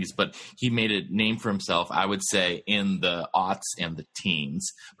 1890s, but he made a name for himself, I would say, in the aughts and the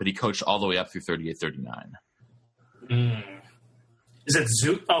teens. But he coached all the way up through 38, 39. Is it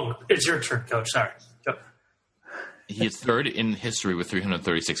Zoo? Oh, it's your turn, Coach. Sorry. Go. He is third in history with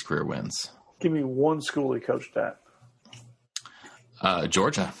 336 career wins. Give me one school he coached at.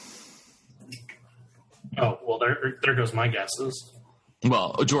 Georgia. Oh, well, there goes my guesses.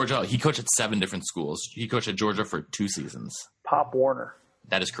 Well, Georgia, he coached at 7 different schools. He coached at Georgia for 2 seasons. Pop Warner.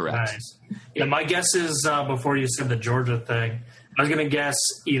 That is correct. Nice. Yeah, my guess is, before you said the Georgia thing, I was going to guess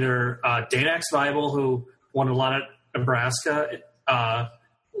either Danax Bible, who won a lot at Nebraska,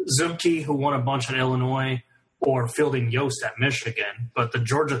 Zupke, who won a bunch at Illinois, or Fielding Yost at Michigan. But the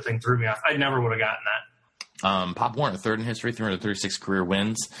Georgia thing threw me off. I never would have gotten that. Pop Warner, third in history, 336 career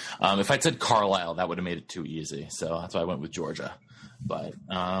wins. If I'd said Carlisle, that would have made it too easy. So that's why I went with Georgia. But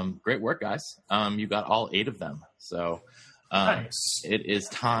great work, guys. You got all 8 of them. So Nice. It is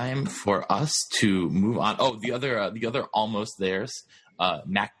time for us to move on. Oh, the other almost theirs,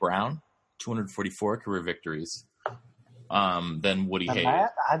 Mac Brown, 244 career victories. Then Woody Hayes.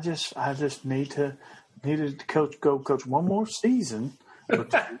 Matt, I just needed to go coach one more season.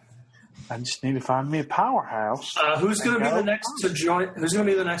 I just need to find me a powerhouse. Who's going to be the next to join? Who's going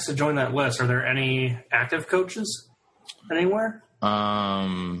to be the next to join that list? Are there any active coaches anywhere?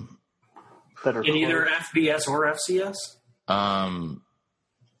 That are In either FBS or FCS?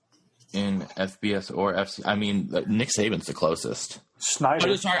 In FBS or FC, I mean, Nick Saban's the closest.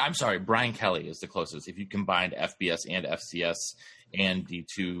 Snyder. I'm sorry. Brian Kelly is the closest. If you combined FBS and FCS and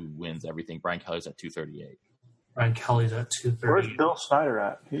D2 wins everything, Brian Kelly's at 238. Brian Kelly's at 230. Where's Bill Snyder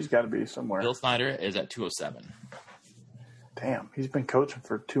at? He's got to be somewhere. Bill Snyder is at 207. Damn, he's been coaching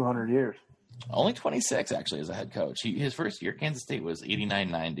for 200 years. Only 26, actually, as a head coach. His first year at Kansas State was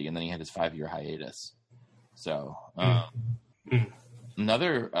 89-90, and then he had his 5-year hiatus. So,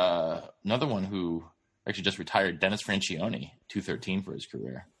 another one who actually just retired, Dennis Francione, 213 for his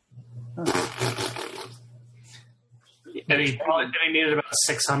career. And he needed about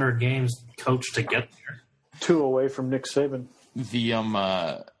 600 games coached to get there. 2 away from Nick Saban.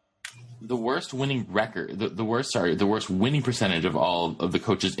 The worst winning record, the worst winning percentage of all of the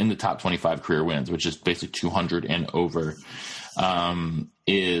coaches in the top 25 career wins, which is basically 200 and over,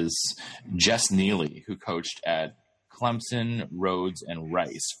 is Jess Neely, who coached at Clemson, Rhodes, and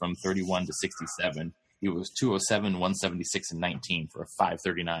Rice from 31 to 67. He was 207, 176, and 19 for a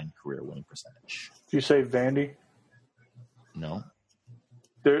 539 career winning percentage. Did you say Vandy? No.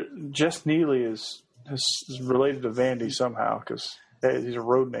 Jess Neely is related to Vandy somehow because he's a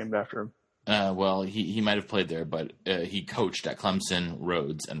road named after him. Well, he might have played there, but he coached at Clemson,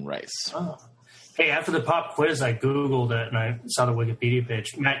 Rhodes, and Rice. Oh. Hey, after the pop quiz, I Googled it and I saw the Wikipedia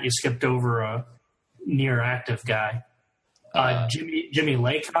page. Matt, you skipped over a near active guy. Jimmy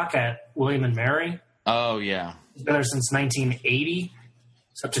Laycock at William and Mary. Oh, yeah. He's been there since 1980.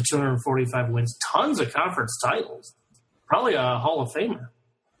 It's up to 245 wins. Tons of conference titles. Probably a Hall of Famer.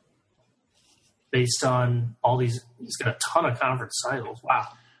 Based on all these, he's got a ton of conference titles. Wow.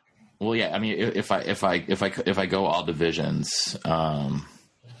 Well, yeah. I mean, if I go all divisions,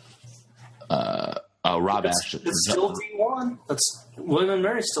 Rob Ash. It's still D1. That's William and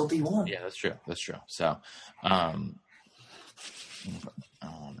Mary's still D1. Yeah, that's true. That's true. So,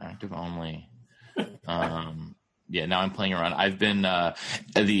 active only. Yeah, now I'm playing around. I've been the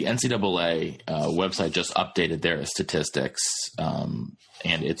NCAA website just updated their statistics, and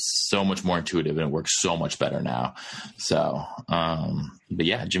it's so much more intuitive and it works so much better now. So, but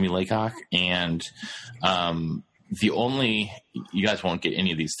yeah, Jimmy Laycock and you guys won't get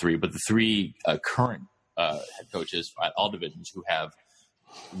any of these three, but the three current head coaches at all divisions who have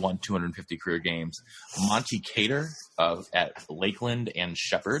won 250 career games. Monty Cater at Lakeland and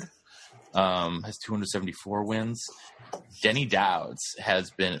Shepherd has 274 wins. Denny Dowds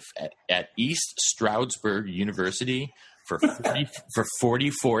has been at East Stroudsburg University for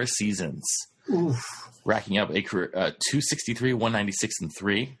 44 seasons. Oof. Racking up a career 263, 196, and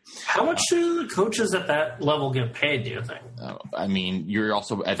 3. How much do the coaches at that level get paid, do you think? I mean, you're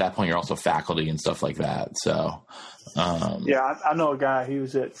also at that point, you're also faculty and stuff like that. So, yeah, I know a guy. He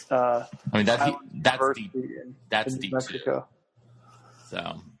was at. I mean, that's deep Mexico. Too.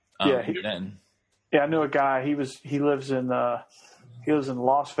 So, I knew a guy. He lives in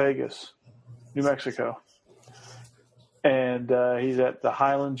Las Vegas, New Mexico, and he's at the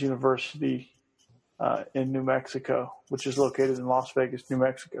Highlands University. In New Mexico, which is located in Las Vegas, New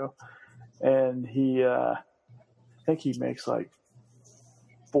Mexico. And I think he makes like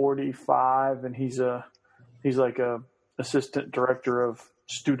 45, and he's like a assistant director of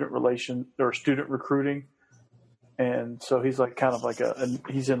student relation or student recruiting. And so he's like kind of like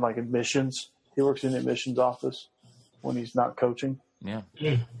he's in like admissions. He works in the admissions office when he's not coaching. Yeah.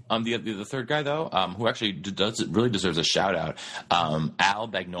 The third guy though, who actually really deserves a shout out, Al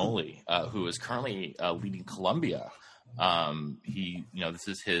Bagnoli, who is currently leading Columbia. This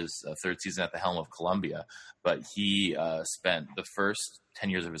is his third season at the helm of Columbia, but he spent the first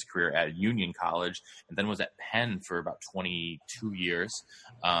 10 years of his career at Union College and then was at Penn for about 22 years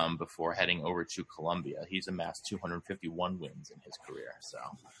before heading over to Columbia. He's amassed 251 wins in his career. So,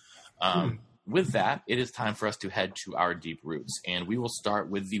 with that, it is time for us to head to our deep roots, and we will start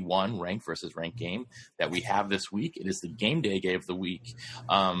with the one ranked versus ranked game that we have this week. It is the game day game of the week.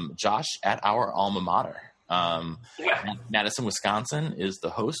 Josh, at our alma mater, Madison, Wisconsin, is the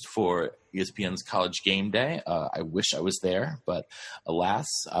host for ESPN's College Game Day. I wish I was there, but alas,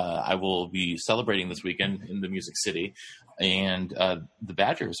 I will be celebrating this weekend in the Music City. And the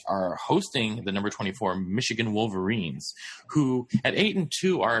Badgers are hosting the number 24 Michigan Wolverines, who at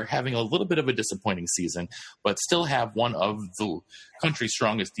 8-2 are having a little bit of a disappointing season, but still have one of the country's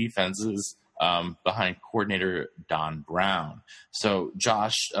strongest defenses behind coordinator Don Brown. So,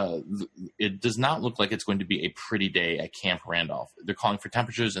 Josh, it does not look like it's going to be a pretty day at Camp Randolph. They're calling for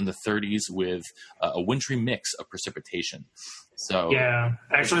temperatures in the 30s with a wintry mix of precipitation. So, yeah,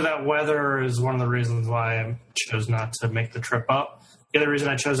 actually, that weather is one of the reasons why I chose not to make the trip up. The other reason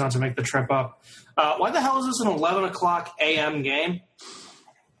I chose not to make the trip up, why the hell is this an 11 o'clock a.m. game?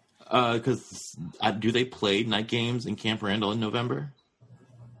 Because do they play night games in Camp Randall in November?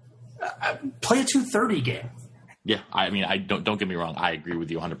 Play a 2:30 game. Yeah, I mean, don't get me wrong. I agree with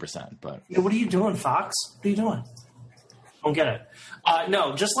you 100%. But what are you doing, Fox? What are you doing? Don't get it.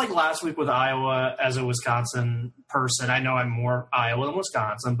 No, just like last week with Iowa, as a Wisconsin person, I know I'm more Iowa than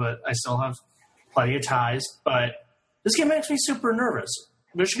Wisconsin, but I still have plenty of ties. But this game makes me super nervous.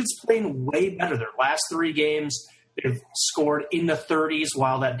 Michigan's playing way better. Their last 3 games, they've scored in the 30s,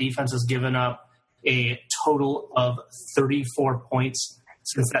 while that defense has given up a total of 34 points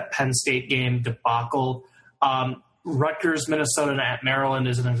since that Penn State game debacle. Rutgers, Minnesota, and at Maryland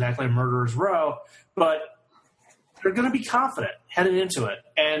isn't exactly a murderer's row, but they're going to be confident headed into it.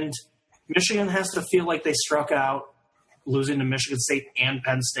 And Michigan has to feel like they struck out losing to Michigan State and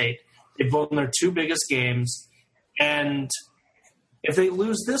Penn State. They've won their 2 biggest games. And if they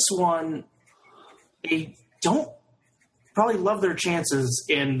lose this one, they don't probably love their chances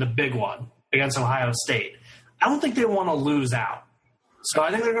in the big one. against Ohio State. I don't think they want to lose out. So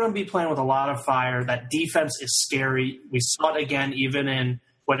I think they're going to be playing with a lot of fire. That defense is scary. We saw it again even in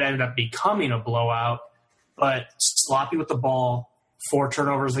what ended up becoming a blowout, but sloppy with the ball, 4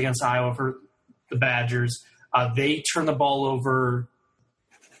 turnovers against Iowa for the Badgers. They turn the ball over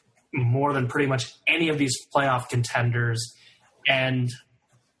more than pretty much any of these playoff contenders, and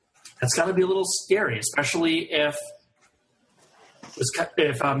that's got to be a little scary, especially if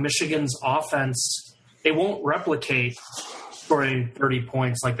Michigan's offense, they won't replicate scoring 30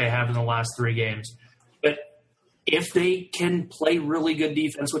 points like they have in the last 3 games. But if they can play really good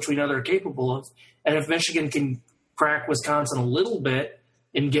defense, which we know they're capable of, and if Michigan can crack Wisconsin a little bit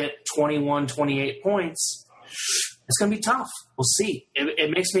and get 21, 28 points, it's going to be tough. We'll see.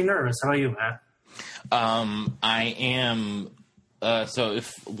 It makes me nervous. How about you, Matt? I am. So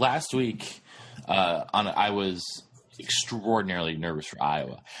if last week I was extraordinarily nervous for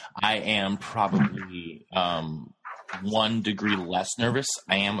Iowa, I am probably 1 degree less nervous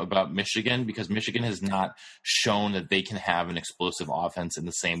I am about Michigan, because Michigan has not shown that they can have an explosive offense in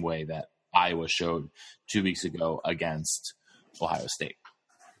the same way that Iowa showed 2 weeks ago against Ohio State.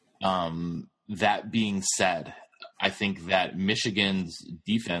 That being said, I think that Michigan's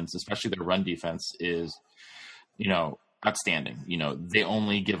defense, especially their run defense, is, outstanding. They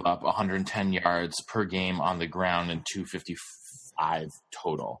only give up 110 yards per game on the ground and 255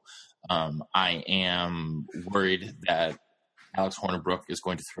 total. I am worried that Alex Hornibrook is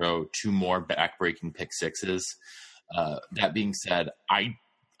going to throw 2 more back-breaking pick sixes. That being said, I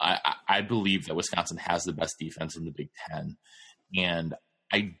believe that Wisconsin has the best defense in the Big Ten, and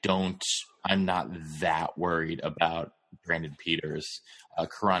I'm not that worried about Brandon Peters.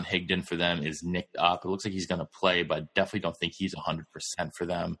 Karan Higdon for them is nicked up. It looks like he's going to play, but definitely don't think he's 100% for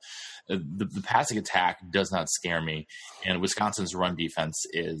them. The passing attack does not scare me, and Wisconsin's run defense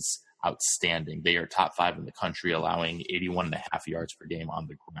is outstanding. They are top 5 in the country, allowing 81.5 yards per game on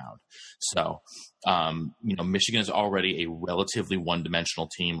the ground. So, Michigan is already a relatively one-dimensional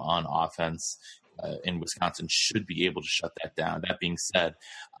team on offense. And Wisconsin should be able to shut that down. That being said,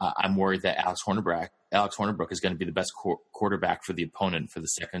 I'm worried that Alex Hornibrook is going to be the best quarterback for the opponent for the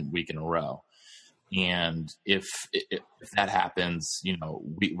 2nd week in a row. And if that happens,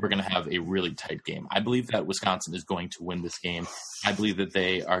 we're going to have a really tight game. I believe that Wisconsin is going to win this game. I believe that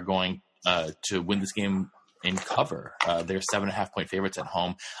they are going to win this game in cover. They're 7.5-point favorites at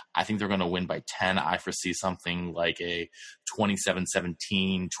home. I think they're going to win by 10. I foresee something like a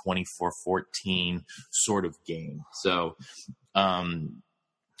 27-17, 24-14 sort of game. So, and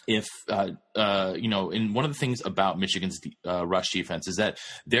one of the things about Michigan's rush defense is that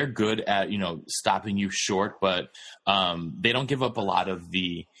they're good at, stopping you short, but they don't give up a lot of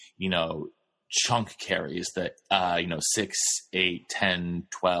the, chunk carries that 6, 8, 10,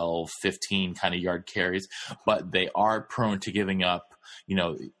 12, 15 kind of yard carries, but they are prone to giving up,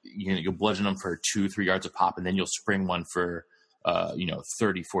 you'll bludgeon them for 2-3 yards a pop, and then you'll spring one for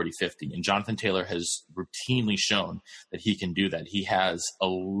 30, 40, 50. And Jonathan Taylor has routinely shown that he can do that. He has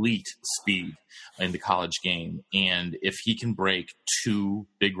elite speed in the college game. And if he can break 2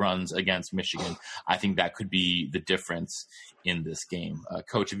 big runs against Michigan, I think that could be the difference in this game.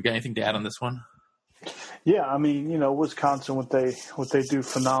 Coach, have you got anything to add on this one? Yeah, I mean, Wisconsin, what they do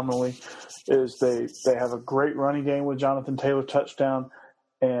phenomenally is they have a great running game with Jonathan Taylor touchdown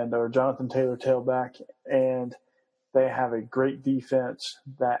or Jonathan Taylor tailback, and they have a great defense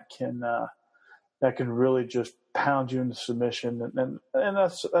that can really just pound you into submission, and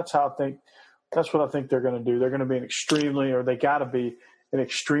that's how I think. That's what I think they're going to do. They're going to be they got to be an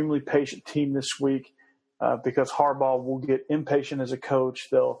extremely patient team this week, because Harbaugh will get impatient as a coach.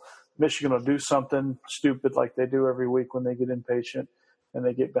 Michigan will do something stupid like they do every week when they get impatient and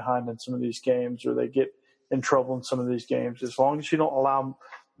they get behind in some of these games, or they get in trouble in some of these games. As long as you don't allow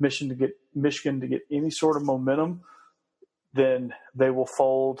Michigan to get any sort of momentum, then they will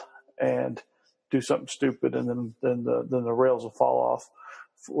fold and do something stupid, and then the rails will fall off,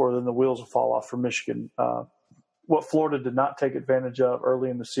 or then the wheels will fall off for Michigan. What Florida did not take advantage of early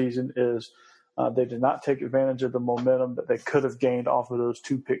in the season is they did not take advantage of the momentum that they could have gained off of those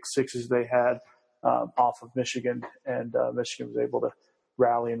 2 pick sixes they had off of Michigan, and Michigan was able to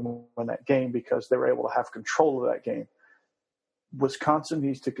rally and win that game because they were able to have control of that game. Wisconsin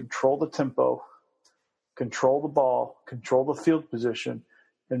needs to control the tempo, control the ball, control the field position,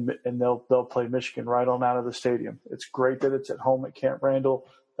 and they'll play Michigan right on out of the stadium. It's great that it's at home at Camp Randall.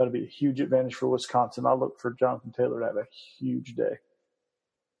 That'll be a huge advantage for Wisconsin. I look for Jonathan Taylor to have a huge day.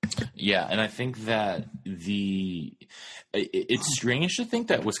 Yeah, and I think that it's strange to think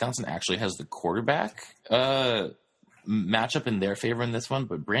that Wisconsin actually has the quarterback matchup in their favor in this one,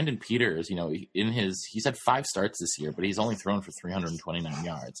 but Brandon Peters, he's had 5 starts this year, but he's only thrown for 329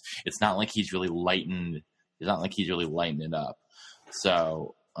 yards. It's not like he's really lightened it up.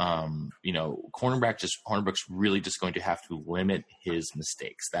 So, Cornerback's really just going to have to limit his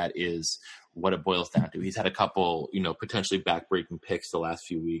mistakes. That is what it boils down to. He's had a couple, potentially backbreaking picks the last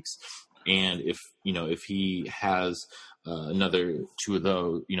few weeks. And if he has another 2 of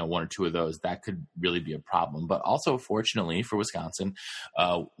those, 1 or 2 of those, that could really be a problem. But also, fortunately for Wisconsin,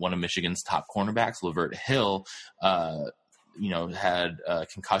 one of Michigan's top cornerbacks, Lavert Hill, had a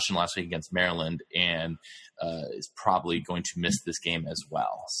concussion last week against Maryland and is probably going to miss this game as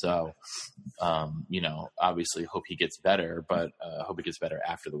well. So, obviously hope he gets better, but hope he gets better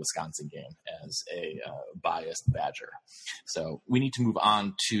after the Wisconsin game as a biased Badger. So we need to move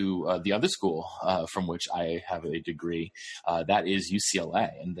on to the other school from which I have a degree. That is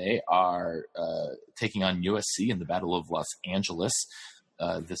UCLA, and they are taking on USC in the Battle of Los Angeles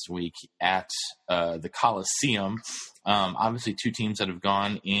this week at the Coliseum. Obviously two teams that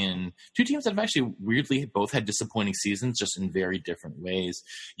have actually weirdly both had disappointing seasons, just in very different ways.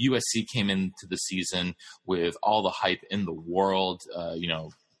 USC came into the season with all the hype in the world,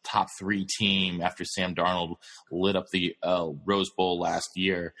 top 3 team after Sam Darnold lit up the Rose Bowl last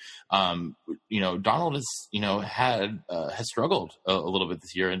year. Darnold has struggled a little bit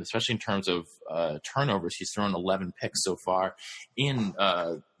this year, and especially in terms of turnovers. He's thrown 11 picks so far in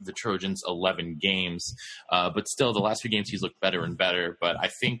the Trojans' 11 games. But still, the last few games he's looked better and better. But I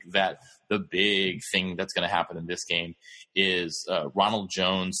think that the big thing that's going to happen in this game is Ronald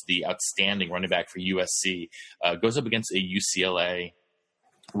Jones, the outstanding running back for USC, goes up against a UCLA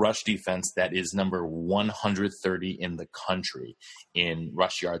rush defense that is number 130 in the country in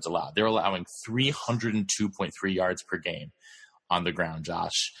rush yards allowed. They're allowing 302.3 yards per game on the ground,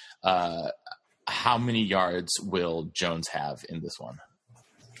 Josh. How many yards will Jones have in this one?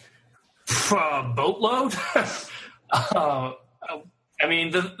 Boatload? The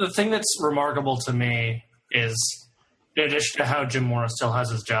thing that's remarkable to me is, in addition to how Jim Mora still has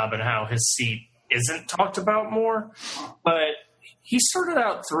his job and how his seat isn't talked about more, but he started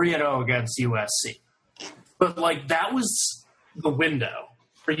out 3-0 against USC. But, that was the window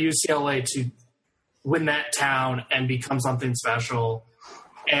for UCLA to win that town and become something special.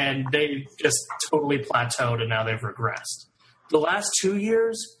 And they just totally plateaued, and now they've regressed. The last 2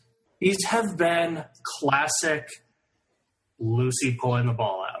 years, these have been classic Lucy pulling the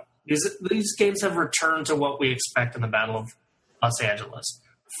ball out. These games have returned to what we expect in the Battle of Los Angeles.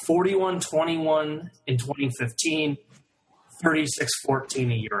 41-21 in 2015.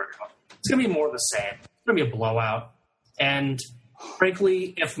 36-14 a year ago. It's going to be more of the same. It's going to be a blowout. And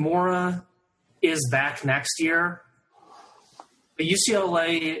frankly, if Mora is back next year, the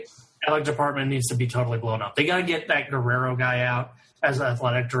UCLA athletic department needs to be totally blown up. They got to get that Guerrero guy out as an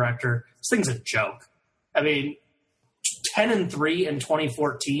athletic director. This thing's a joke. 10-3 in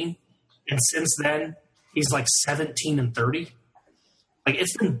 2014, and since then he's 17-30.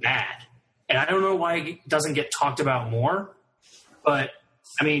 It's been bad, and I don't know why it doesn't get talked about more. But,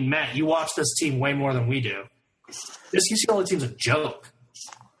 Matt, you watch this team way more than we do. This UCLA team's a joke.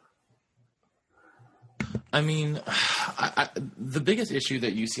 The biggest issue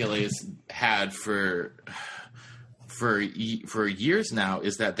that UCLA has had for years now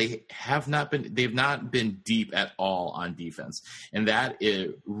is that they've not been deep at all on defense, and that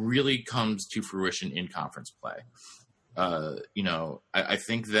it really comes to fruition in conference play. I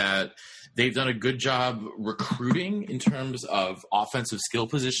think that they've done a good job recruiting in terms of offensive skill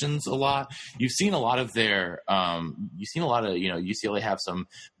positions a lot. You've seen a lot of UCLA have some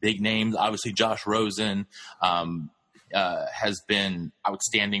big names. Obviously, Josh Rosen has been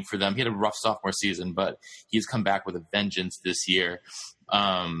outstanding for them. He had a rough sophomore season, but he's come back with a vengeance this year.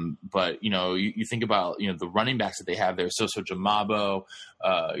 But you think about the running backs that they have there, Soso Jamabo,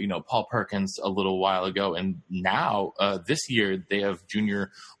 Paul Perkins a little while ago, and now this year they have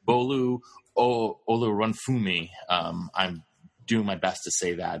junior Bolu Olorunfumi. I'm doing my best to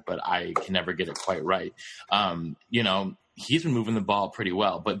say that, but I can never get it quite right. He's been moving the ball pretty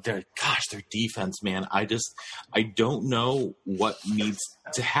well, but their defense, man, I don't know what needs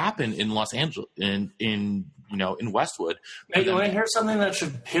to happen in Los Angeles, in Westwood. Hey, you want to hear something that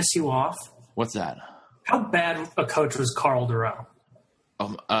should piss you off? What's that? How bad a coach was Karl Dorrell?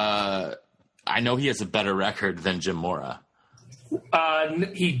 I know he has a better record than Jim Mora.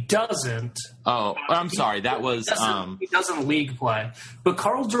 He doesn't. Oh, I'm sorry. That was he doesn't league play. But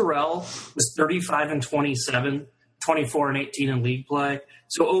Karl Dorrell was 35-27, 24-18 in league play.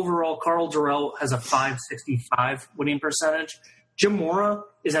 So overall, Karl Dorrell has a .565 winning percentage. Jim Mora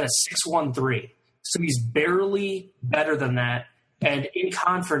is at a .613. So he's barely better than that. And in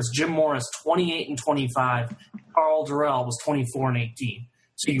conference, Jim Morris 28-25, Carl Durrell was 24-18.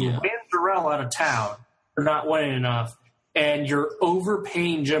 So you ran Durrell out of town for not winning enough, and you're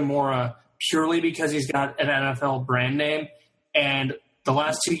overpaying Jim Mora purely because he's got an NFL brand name. And the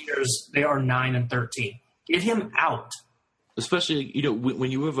last 2 years, they are 9-13. Get him out. Especially,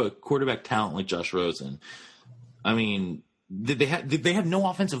 when you have a quarterback talent like Josh Rosen, I mean, they had no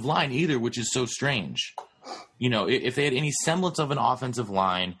offensive line either, which is so strange. If they had any semblance of an offensive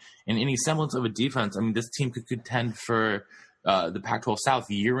line and any semblance of a defense, I mean, this team could contend for the Pac-12 South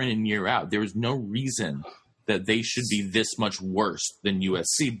year in and year out. There is no reason that they should be this much worse than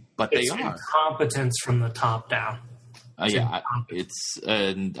USC, but they are. Incompetence from the top down. And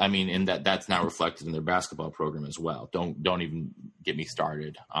that's now reflected in their basketball program as well. Don't even get me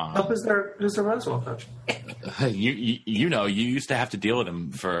started. Who's their basketball coach? You used to have to deal with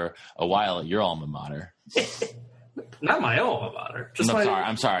him for a while at your alma mater. Not my alma mater.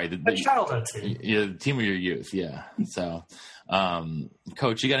 I'm sorry. The childhood team. The team of your youth, yeah. So,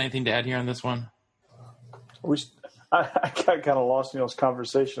 Coach, you got anything to add here on this one? I got kind of lost in this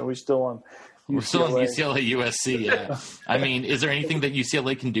conversation. Are we still on? We're still on UCLA, USC. Yeah. I mean, is there anything that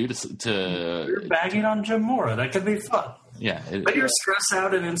UCLA can do to? You're bagging on Jim Mora. That could be fun. Yeah. But you're stress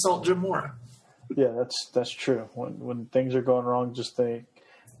out and insult Jim Mora. Yeah, that's true. When things are going wrong, just think,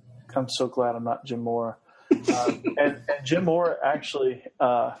 I'm so glad I'm not Jim Mora. And Jim Mora actually,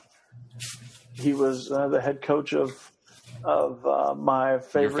 he was the head coach of my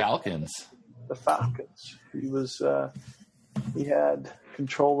favorite Your Falcons. The Falcons. He was he had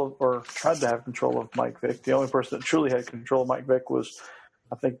control of, or tried to have control of, Mike Vick. The only person that truly had control of Mike Vick was,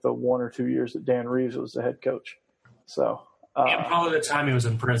 I think, the 1 or 2 years that Dan Reeves was the head coach. So probably the time he was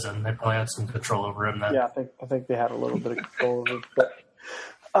in prison, they probably had some control over him then. Yeah, I think they had a little bit of control over it.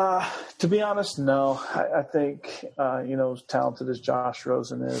 But to be honest, no. I think as talented as Josh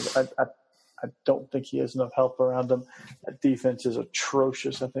Rosen is, I don't think he has enough help around him. That defense is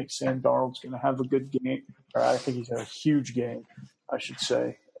atrocious. I think Sam Darnold's going to have a good game. Or I think he's going to have a huge game, I should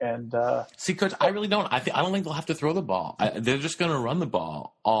say. And see, Coach, I really don't. I don't think they'll have to throw the ball. They're just going to run the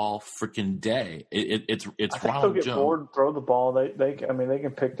ball all freaking day. It's I think Ronald they'll get Jones. bored and throw the ball. They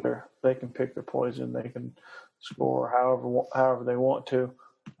can pick their poison. They can score however they want to.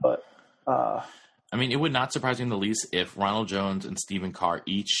 But I mean, it would not surprise me in the least if Ronald Jones and Stephen Carr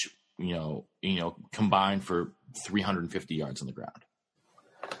each combined for 350 yards on the ground.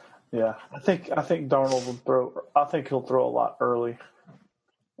 Yeah, I think Darnold will throw. I think he'll throw a lot early,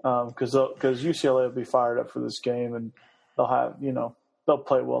 because UCLA will be fired up for this game, and they'll have they'll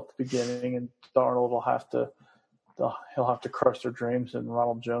play well at the beginning, and Darnold will he'll have to crush their dreams, and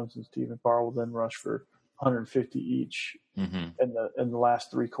Ronald Jones and Stephen Carr will then rush for 150 each in the last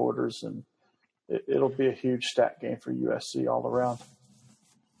 3 quarters, and it'll be a huge stat game for USC all around.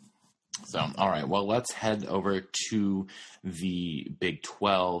 So, all right, well, let's head over to the Big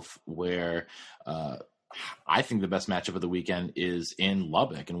 12, where I think the best matchup of the weekend is in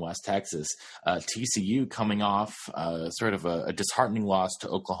Lubbock in West Texas. TCU, coming off sort of a disheartening loss to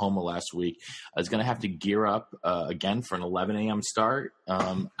Oklahoma last week, is going to have to gear up again for an 11 a.m. start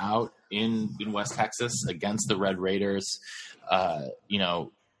out in West Texas against the Red Raiders.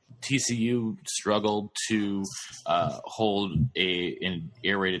 TCU struggled to hold an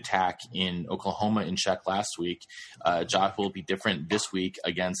air raid attack in Oklahoma in check last week. Josh, will it be different this week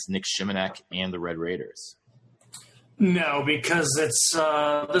against Nick Shimanek and the Red Raiders? No, because this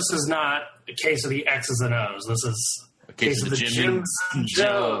is not a case of the X's and O's. This is a case of the Jims and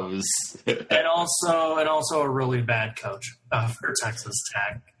Joes. and also a really bad coach for Texas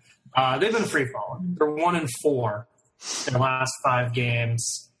Tech. They've been free falling. They're 1-4 in the last 5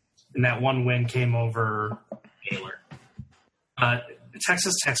 games. And that one win came over Baylor.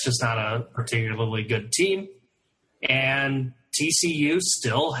 Texas Tech's just not a particularly good team. And TCU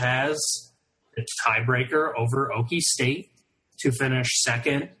still has a tiebreaker over Okie State to finish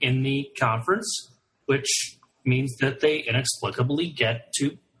second in the conference, which means that they inexplicably get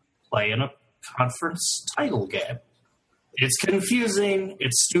to play in a conference title game. It's confusing.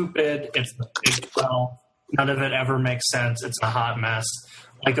 It's stupid. It's the Big 12. None of it ever makes sense. It's a hot mess,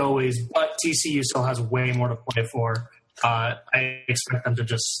 like always. But TCU still has way more to play for. I expect them to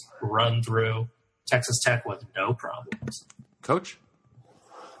just run through Texas Tech with no problems. Coach?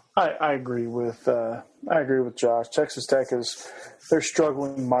 I agree with Josh. Texas Tech they're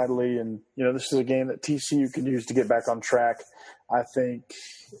struggling mightily, and this is a game that TCU can use to get back on track. I think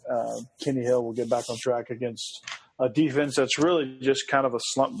Kenny Hill will get back on track against a defense that's really just kind of a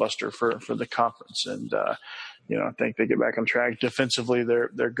slump buster for the conference. And, I think they get back on track. Defensively,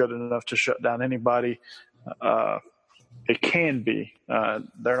 they're good enough to shut down anybody. It can be.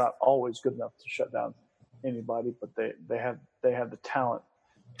 They're not always good enough to shut down anybody, but they have the talent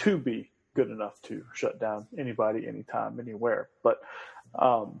to be good enough to shut down anybody, anytime, anywhere. But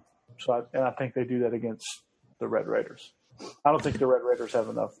I think they do that against the Red Raiders. I don't think the Red Raiders have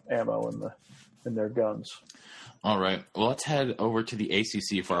enough ammo in their guns. All right. Well, let's head over to the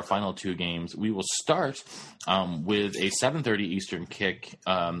ACC for our final two games. We will start with a 7:30 Eastern kick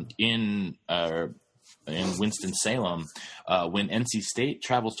in Winston-Salem when NC State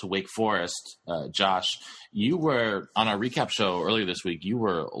travels to Wake Forest. Josh, you were on our recap show earlier this week. You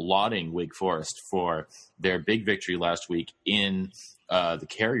were lauding Wake Forest for their big victory last week in the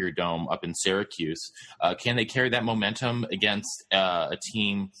Carrier Dome up in Syracuse. Can they carry that momentum against a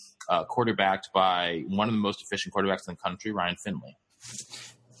team quarterbacked by one of the most efficient quarterbacks in the country, Ryan Finley?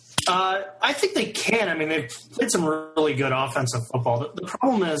 I think they can. I mean, they've played some really good offensive football. The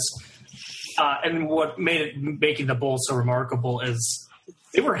problem is, and what making the Bulls so remarkable is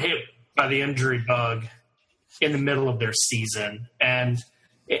they were hit by the injury bug in the middle of their season, and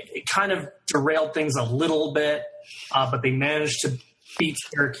it kind of derailed things a little bit, but they managed to beat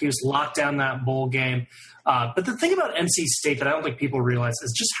Syracuse, lock down that bowl game. But the thing about NC State that I don't think people realize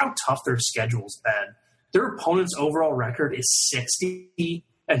is just how tough their schedule's been. Their opponent's overall record is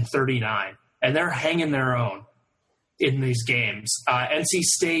 60-39, and they're hanging their own in these games. NC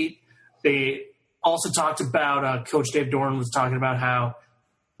State, they also talked about, Coach Dave Doran was talking about how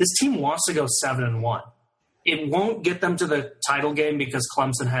this team wants to go 7-1. It won't get them to the title game because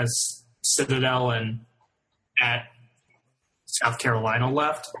Clemson has Citadel and at South Carolina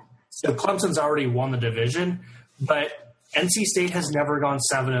left. So Clemson's already won the division, but NC State has never gone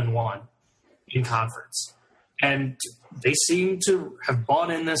 7-1 in conference. And they seem to have bought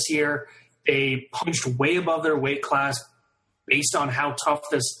in this year. They punched way above their weight class based on how tough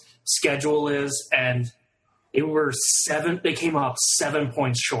this schedule is, and they came up 7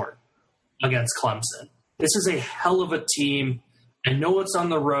 points short against Clemson. This is a hell of a team. I know it's on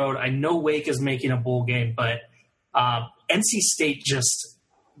the road. I know Wake is making a bowl game, but NC State just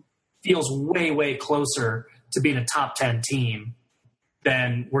feels way, way closer to being a top 10 team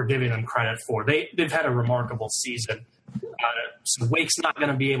than we're giving them credit for. They've had a remarkable season. So Wake's not going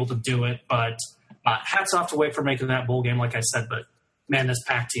to be able to do it, but hats off to Wake for making that bowl game, like I said, but man, this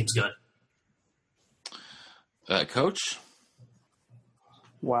Pac team's good. Coach?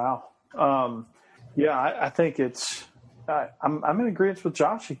 Wow. I think it's I'm in agreement with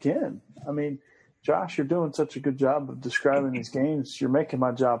Josh again. I mean, Josh, you're doing such a good job of describing these games. You're making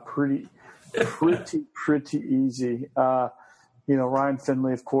my job pretty easy. Ryan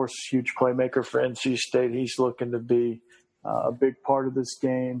Finley, of course, huge playmaker for NC State. He's looking to be a big part of this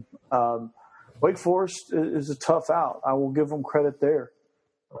game. Wake Forest is a tough out. I will give them credit there.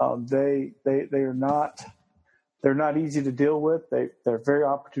 They are not. They're not easy to deal with. They're very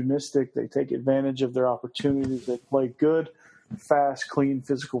opportunistic. They take advantage of their opportunities. They play good, fast, clean,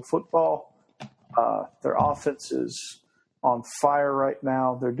 physical football. Their offense is on fire right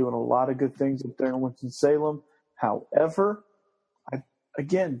now. They're doing a lot of good things up there in Winston-Salem. However, like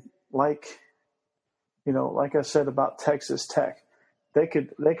I said about Texas Tech, they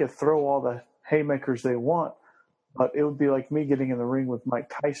could throw all the haymakers they want, but it would be like me getting in the ring with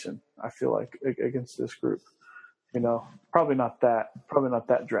Mike Tyson, I feel like, against this group. Probably not that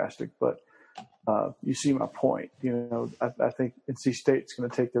drastic, but you see my point. I think NC State's going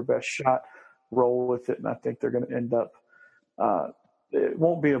to take their best shot, roll with it, and I think they're going to end up it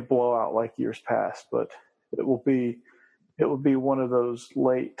won't be a blowout like years past, but it will be one of those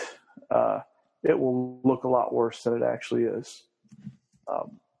late it will look a lot worse than it actually is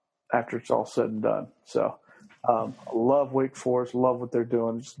after it's all said and done. So I love Wake Forest, love what they're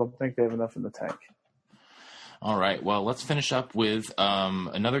doing. Just don't think they have enough in the tank. All right, well, let's finish up with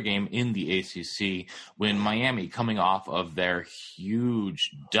another game in the ACC when Miami, coming off of their huge,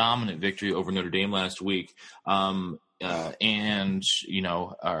 dominant victory over Notre Dame last week, hopefully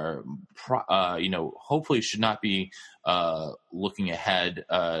should not be looking ahead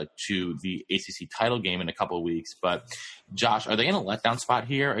to the ACC title game in a couple of weeks. But, Josh, are they in a letdown spot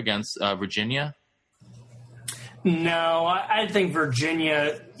here against Virginia? No, I think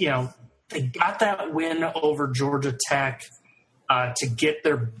Virginia, they got that win over Georgia Tech to get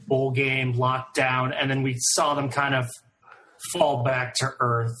their bowl game locked down, and then we saw them kind of fall back to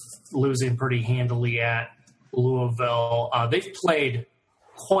earth, losing pretty handily at Louisville. They've played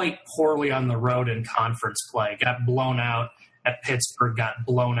quite poorly on the road in conference play. Got blown out at Pittsburgh, got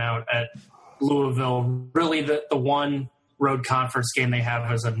blown out at Louisville. Really, the one road conference game they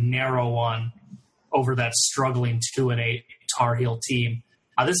have is a narrow one over that struggling 2-8 Tar Heel team.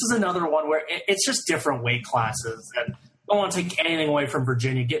 This is another one where it's just different weight classes. And I don't want to take anything away from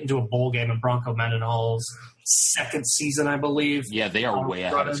Virginia, get into a bowl game in Bronco Mendenhall's second season, I believe. Yeah, they are way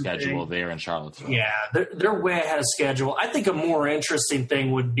ahead of schedule there in Charlottesville. Yeah, they're way ahead of schedule. I think a more interesting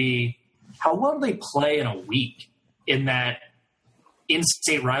thing would be how well they play in a week in that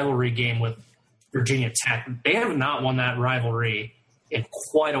in-state rivalry game with Virginia Tech. They have not won that rivalry in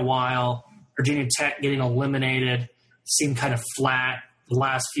quite a while. Virginia Tech getting eliminated seemed kind of flat the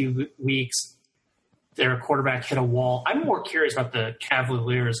last few weeks. Their quarterback hit a wall. I'm more curious about the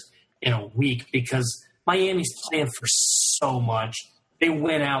Cavaliers in a week because Miami's playing for so much. They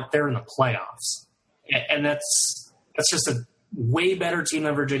win out. They're in the playoffs. And that's just a way better team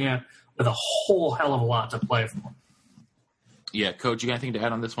than Virginia with a whole hell of a lot to play for. Yeah, Coach, you got anything to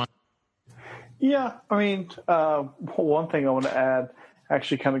add on this one? Yeah, I mean, one thing I want to add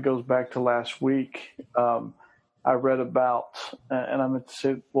actually kind of goes back to last week. I read about, and I meant to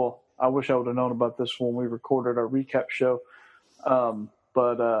say, well, I wish I would have known about this when we recorded our recap show.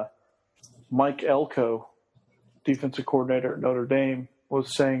 But Mike Elko, defensive coordinator at Notre Dame,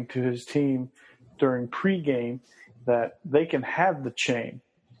 was saying to his team during pregame that they can have the chain.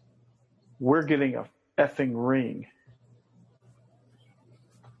 We're getting a effing ring.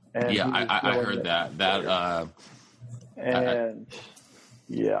 And yeah, I heard that.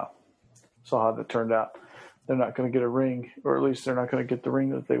 Yeah, saw how that turned out. They're not going to get a ring, or at least they're not going to get the ring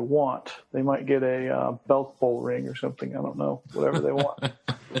that they want. They might get a Belk Bowl ring or something. I don't know, whatever they want.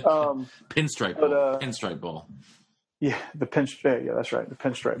 Pinstripe Bowl. Pinstripe Bowl. Yeah, yeah, that's right. The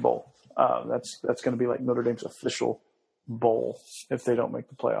Pinstripe Bowl. That's going to be like Notre Dame's official bowl if they don't make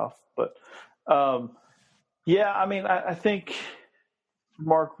the playoff. But yeah, I mean, I think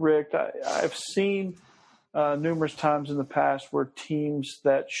Mark Richt, I've seen numerous times in the past where teams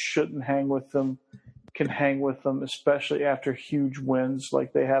that shouldn't hang with them can hang with them, especially after huge wins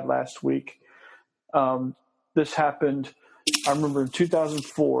like they had last week. This happened, I remember in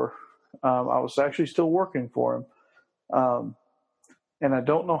 2004, I was actually still working for him. And I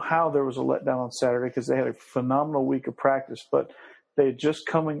don't know how there was a letdown on Saturday because they had a phenomenal week of practice, but they had just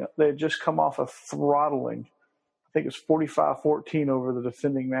come off a throttling. I think it was 45-14 over the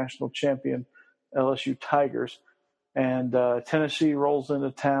defending national champion LSU Tigers. And Tennessee rolls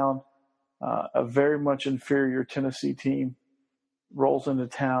into town. A very much inferior Tennessee team rolls into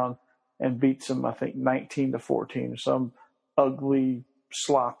town and beats them, I think, 19-14. Some ugly,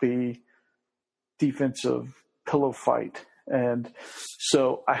 sloppy defensive pillow fight. And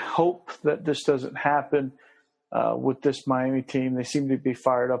so I hope that this doesn't happen with this Miami team. They seem to be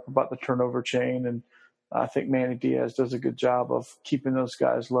fired up about the turnover chain, and I think Manny Diaz does a good job of keeping those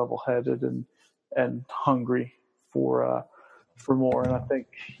guys level-headed and hungry for more. And I think,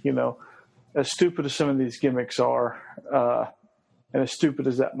 as stupid as some of these gimmicks are, and as stupid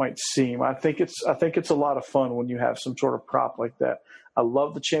as that might seem, I think it's a lot of fun when you have some sort of prop like that. I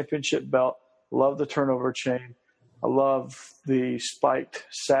love the championship belt, love the turnover chain, I love the spiked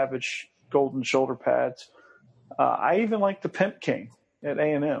Savage golden shoulder pads. I even like the Pimp King at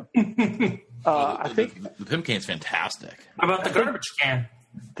A&M. I think the Pimp Can is fantastic. How about the garbage can?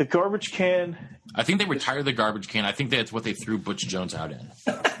 The garbage can. I think they retired the garbage can. I think that's what they threw Butch Jones out in.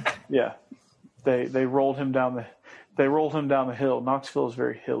 Yeah, they rolled him down the hill. Knoxville is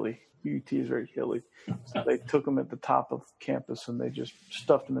very hilly. UT is very hilly. So they took him at the top of campus and they just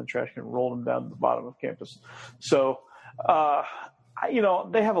stuffed him in the trash can and rolled him down to the bottom of campus. So,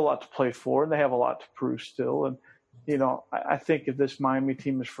 they have a lot to play for and they have a lot to prove still. And, I think if this Miami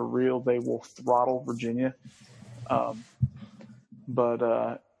team is for real, they will throttle Virginia. There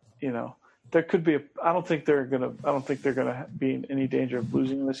could be I don't think they're going to be in any danger of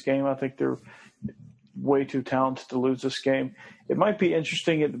losing this game. I think they're way too talented to lose this game. It might be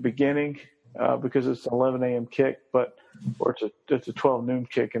interesting at the beginning because it's an 11 a.m. kick, or it's a 12 noon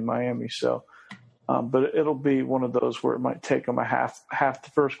kick in Miami. So, but it'll be one of those where it might take them a half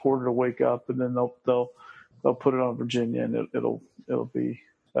the first quarter to wake up, and then they'll put it on Virginia, and it'll be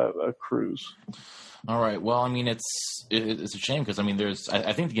a cruise. All right. Well, I mean, it's a shame because I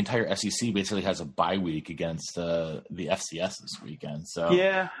think the entire SEC basically has a bye week against the FCS this weekend. So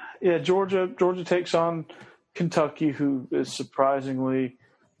yeah. Georgia takes on Kentucky, who is surprisingly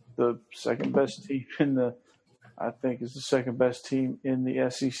the second best team is the second best team in the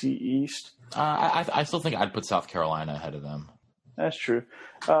SEC East. I still think I'd put South Carolina ahead of them. That's true.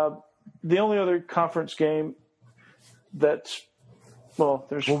 The only other conference game that's Well,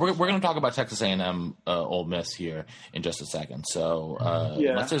 there's. Well, we're going to talk about Texas A&M Ole Miss here in just a second. So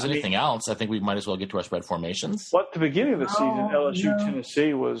unless there's anything else, I think we might as well get to our spread formations. Well, at the beginning of the season, LSU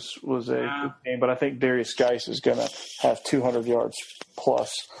Tennessee was a good game, but I think Darius Geis is going to have 200 yards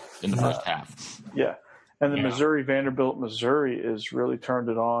plus in the first half. Yeah, and the Missouri has really turned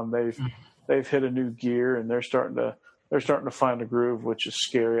it on. They've hit a new gear, and they're starting to find a groove, which is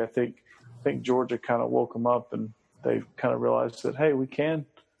scary. I think Georgia kind of woke them up, and they've kind of realized that, hey, we can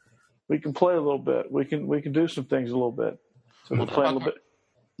play a little bit. We can do some things a little bit. So they're playing a little bit.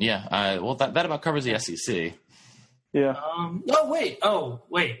 Yeah. Well, that about covers the SEC. Yeah. Oh,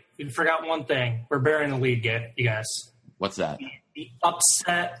 wait. We forgot one thing. We're bearing the lead, you guys. What's that? The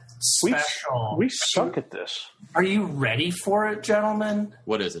upset special. We suck at this. Are you ready for it, gentlemen?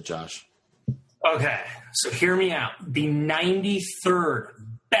 What is it, Josh? Okay. So hear me out. The 93rd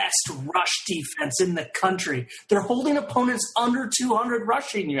best rush defense in the country. They're holding opponents under 200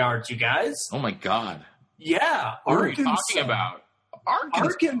 rushing yards, you guys. Oh, my God. Yeah. What are you talking about?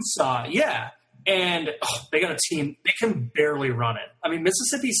 Arkansas, yeah. And they got a team. They can barely run it. I mean,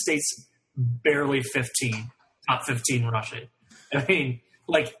 Mississippi State's barely top 15 rushing. I mean,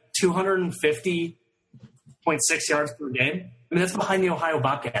 like 250.6 yards per game. I mean, that's behind the Ohio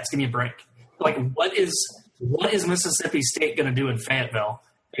Bobcats. Give me a break. Like, what is Mississippi State going to do in Fayetteville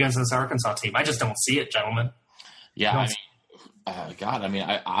against this Arkansas team? I just don't see it, gentlemen. Yeah, I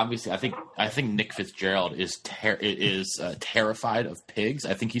think Nick Fitzgerald is terrified of pigs.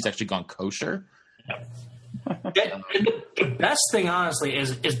 I think he's actually gone kosher. The best thing, honestly,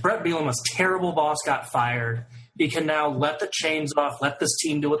 is Brett Bielema's terrible boss got fired. He can now let the chains off, let this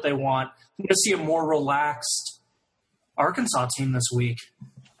team do what they want. I'm going to see a more relaxed Arkansas team this week.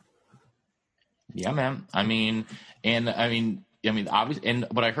 Yeah, man. Obviously, and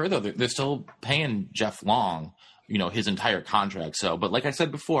what I heard though, they're still paying Jeff Long, his entire contract. So, but like I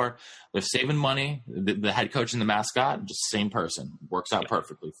said before, they're saving money. The head coach and the mascot, just same person, works out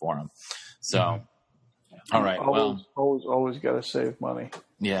perfectly for them. So, all right. Always got to save money.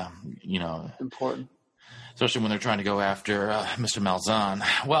 Yeah, important. Especially when they're trying to go after Mr. Malzahn.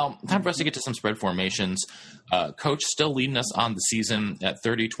 Well, time for us to get to some spread formations. Coach still leading us on the season at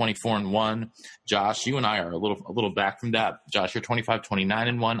 30, 24-1. Josh, you and I are a little back from that. Josh, you're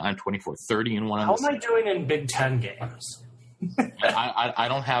 25-29-1. I'm 24-30-1. How am I doing in Big Ten games? I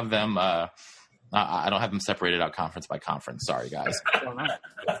don't have them. I don't have them separated out conference by conference. Sorry, guys.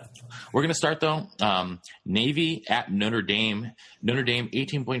 We're going to start, though. Navy at Notre Dame. Notre Dame,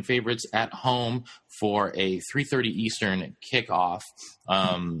 18-point favorites at home for a 3:30 Eastern kickoff.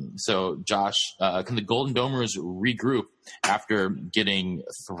 So, Josh, can the Golden Domers regroup after getting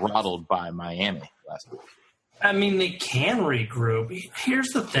throttled by Miami last week? I mean, they can regroup. Here's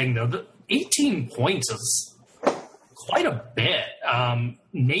the thing, though. The 18 points is quite a bit.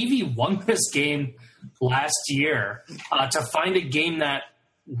 Navy won this game last year. To find a game that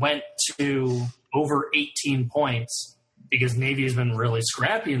went to over 18 points, because Navy has been really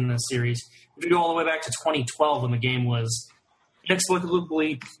scrappy in this series. If you go all the way back to 2012 when the game was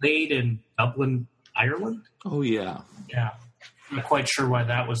inexplicably played in Dublin, Ireland. Oh, yeah. Yeah. I'm not quite sure why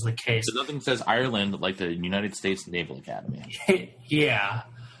that was the case. So nothing says Ireland like the United States Naval Academy. Yeah.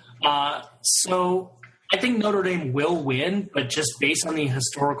 So I think Notre Dame will win, but just based on the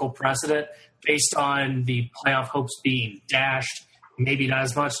historical precedent, based on the playoff hopes being dashed, maybe not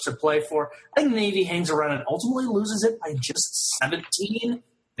as much to play for, I think Navy hangs around and ultimately loses it by just 17,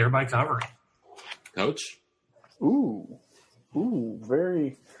 thereby covering. Coach? Ooh,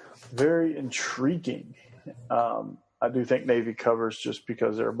 very, very intriguing. I do think Navy covers just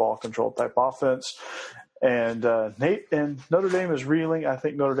because they're a ball control type offense. And Notre Dame is reeling. I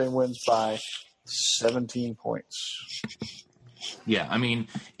think Notre Dame wins by 17 points. Yeah, I mean,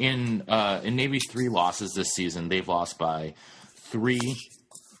 in Navy's 3 losses this season, they've lost by 3,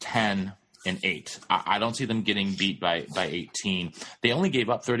 10, and 8. I don't see them getting beat by 18. They only gave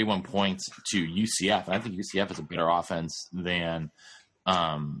up 31 points to UCF, and I think UCF is a better offense than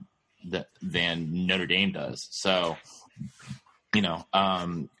Notre Dame does. So,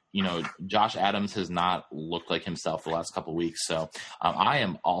 Josh Adams has not looked like himself the last couple of weeks. So I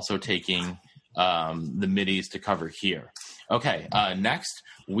am also taking the middies to cover here. Okay, next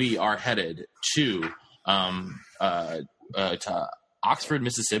we are headed to Oxford,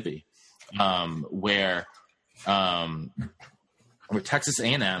 Mississippi, where Texas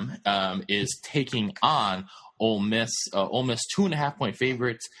A&M is taking on Ole Miss. Ole Miss 2.5-point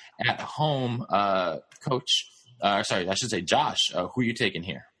favorites at home. Josh, who are you taking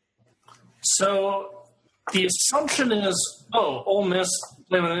here? So the assumption is, Ole Miss,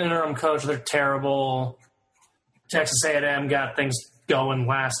 they have an interim coach, they're terrible. Texas A&M got things going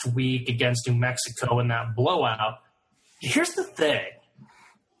last week against New Mexico in that blowout. Here's the thing.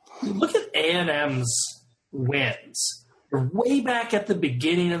 Look at A&M's wins. They're way back at the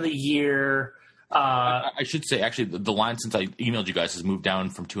beginning of the year. I should say, actually, the line since I emailed you guys has moved down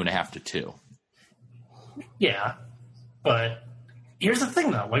from 2.5 to 2. Yeah, but here's the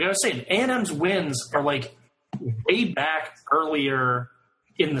thing, though. Like I was saying, A&M's wins are like way back earlier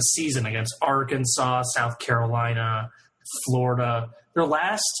in the season against Arkansas, South Carolina, Florida. Their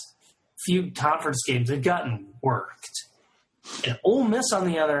last few conference games, they've gotten worked. And Ole Miss, on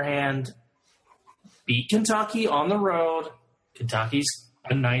the other hand, beat Kentucky on the road. Kentucky's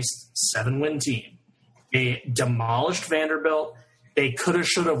a nice 7-win team. They demolished Vanderbilt. They could have,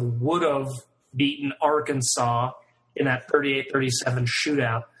 should have, would have beaten Arkansas in that 38-37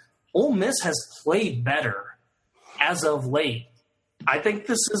 shootout. Ole Miss has played better as of late. I think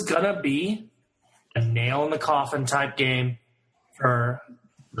this is going to be a nail-in-the-coffin type game for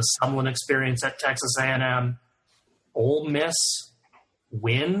the Sumlin experience at Texas A&M. Ole Miss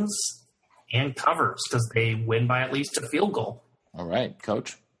wins and covers because they win by at least a field goal. All right,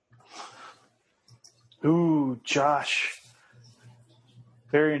 Coach. Ooh, Josh.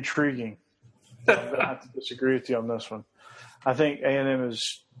 Very intriguing. I'm going to have to disagree with you on this one. I think A&M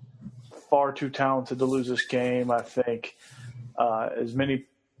is far too talented to lose this game. I think as many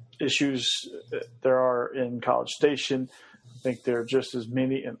issues there are in College Station, I think there are just as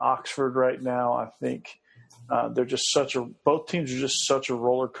many in Oxford right now. I think they're just both teams are just such a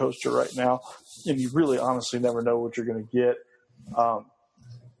roller coaster right now, and you really honestly never know what you're going to get. So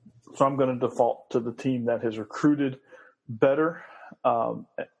I'm going to default to the team that has recruited better,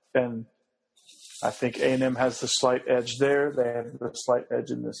 and I think A&M has the slight edge there. They have the slight edge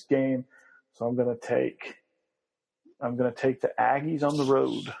in this game, so I'm going to take the Aggies on the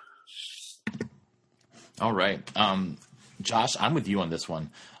road. All right, Josh, I'm with you on this one.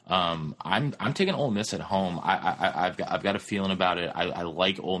 I'm taking Ole Miss at home. I've got a feeling about it. I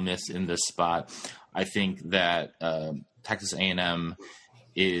like Ole Miss in this spot. I think that Texas A&M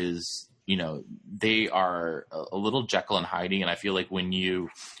is, they are a little Jekyll and Hyde, and I feel like when you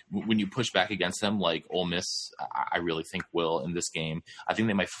push back against them, like Ole Miss, I really think will in this game. I think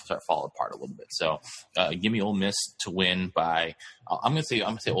they might start falling apart a little bit. So give me Ole Miss to win by. I'm gonna say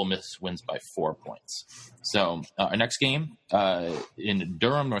Ole Miss wins by 4 points. So our next game in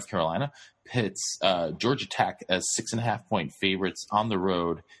Durham, North Carolina, pits Georgia Tech as 6.5-point favorites on the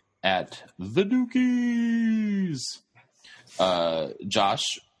road at the Dukies. Josh,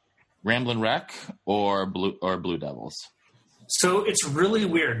 Ramblin' Wreck or Blue Devils? So it's really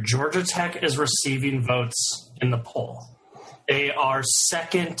weird. Georgia Tech is receiving votes in the poll. They are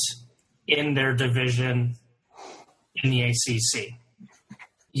second in their division in the ACC.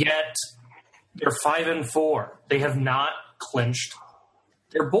 Yet they're 5-4. They have not clinched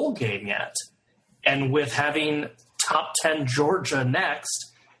their bowl game yet. And with having top 10 Georgia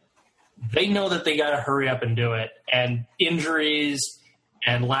next, they know that they got to hurry up and do it. And injuries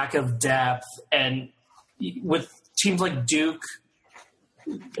and lack of depth, and with teams like Duke,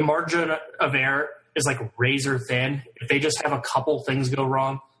 the margin of error is like razor thin. If they just have a couple things go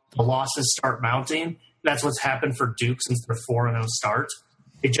wrong, the losses start mounting. That's what's happened for Duke since their 4-0 start.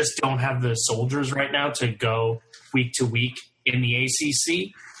 They just don't have the soldiers right now to go week to week in the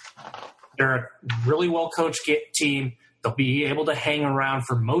ACC. They're a really well-coached team. They'll be able to hang around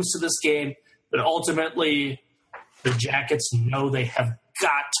for most of this game, but ultimately the Jackets know they have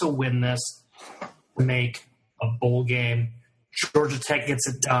got to win this to make a bowl game. Georgia Tech gets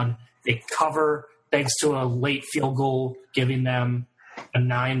it done. They cover thanks to a late field goal, giving them a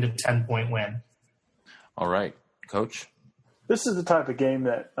 9 to 10 point win. All right, Coach. This is the type of game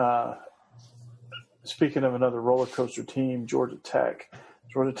that, speaking of another roller coaster team, Georgia Tech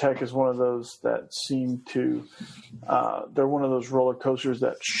is one of those that seem to they're one of those roller coasters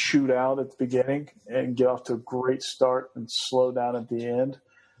that shoot out at the beginning and get off to a great start and slow down at the end.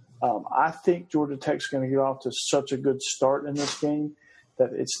 I think Georgia Tech's going to get off to such a good start in this game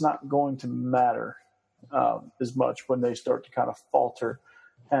that it's not going to matter as much when they start to kind of falter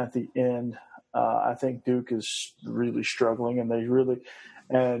at the end. I think Duke is really struggling,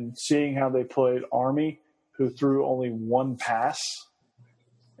 and seeing how they played Army, who threw only one pass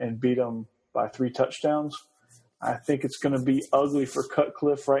and beat them by 3 touchdowns. I think it's going to be ugly for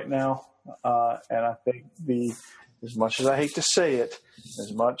Cutcliffe right now. And I think as much as I hate to say it,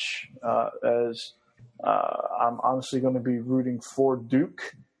 as much as I'm honestly going to be rooting for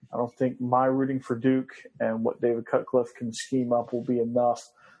Duke, I don't think my rooting for Duke and what David Cutcliffe can scheme up will be enough.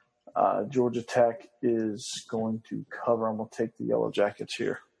 Georgia Tech is going to cover. I'm going to take the Yellow Jackets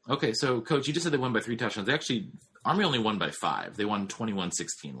here. Okay, so Coach, you just said they won by 3 touchdowns. They actually, Army only won by 5. They won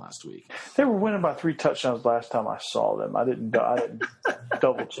 21-16 last week. They were winning by 3 touchdowns last time I saw them. I didn't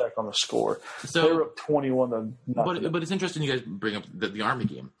double check on the score. So they were up 21-0. But it's interesting you guys bring up the Army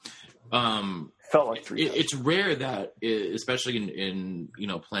game. Felt like 3. It's rare that, especially in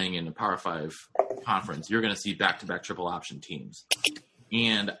playing in a Power 5 conference, you're going to see back-to-back triple option teams.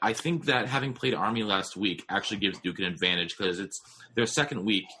 And I think that having played Army last week actually gives Duke an advantage because it's their second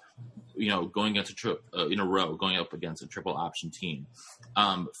week, going against in a row, going up against a triple option team.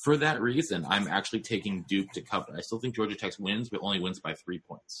 For that reason, I'm actually taking Duke to cover. I still think Georgia Tech wins, but only wins by 3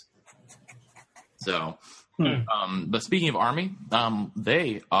 points. So, but speaking of Army,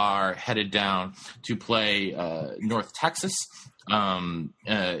 they are headed down to play North Texas.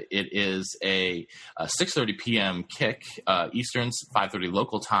 It is a 6:30 p.m. kick, Eastern, 5:30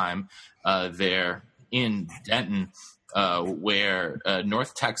 local time. There in Denton, where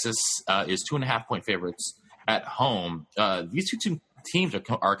North Texas is 2.5-point favorites at home. These two teams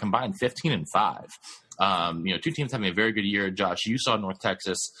are combined 15-5. Two teams having a very good year. Josh, you saw North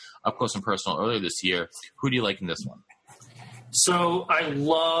Texas up close and personal earlier this year. Who do you like in this one? So I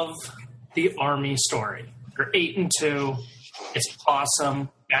love the Army story. They're 8-2. It's awesome.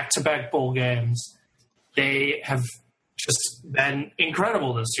 Back-to-back bowl games. They have just been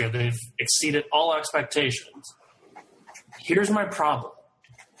incredible this year. They've exceeded all expectations. Here's my problem.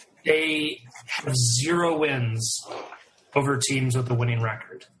 They have 0 wins over teams with a winning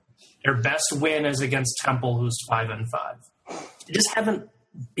record. Their best win is against Temple, who's 5-5. They just haven't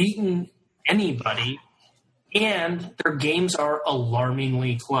beaten anybody, and their games are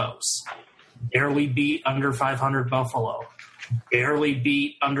alarmingly close. Barely beat under 500 Buffalo. Barely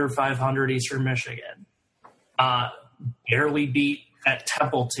beat under 500 Eastern Michigan. Barely beat that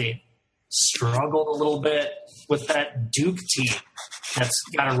Temple team. Struggled a little bit with that Duke team that's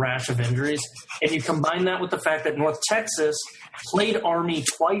got a rash of injuries. And you combine that with the fact that North Texas played Army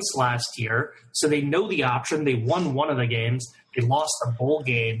twice last year, so they know the option. They won one of the games. They lost the bowl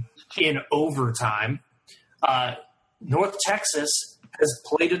game in overtime. North Texas has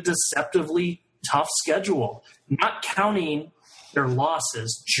played a deceptively tough schedule, not counting their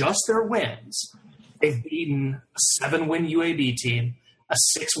losses, just their wins. They've beaten a 7-win UAB team, a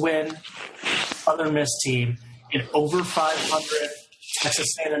 6-win Southern Miss team, an over 500 Texas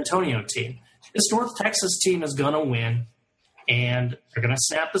San Antonio team. This North Texas team is going to win, and they're going to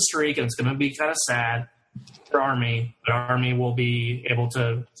snap the streak, and it's going to be kind of sad for Army, but Army will be able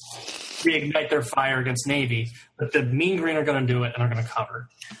to reignite their fire against Navy. But the Mean Green are going to do it, and are going to cover.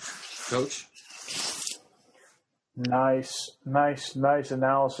 Coach? Nice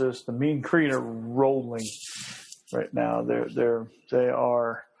analysis. The Mean Green are rolling right now. They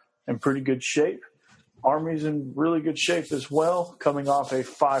are in pretty good shape. Army's in really good shape as well, coming off a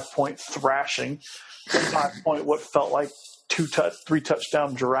 5-point thrashing, 5-point what felt like 3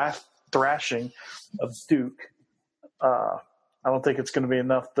 touchdown thrashing of Duke. I don't think it's going to be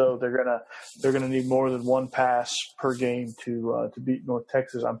enough though. They're gonna need more than 1 pass per game to beat North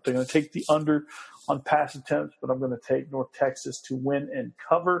Texas. I'm going to take the under on pass attempts, but I'm going to take North Texas to win and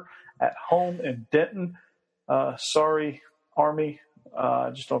cover at home in Denton. Sorry, Army.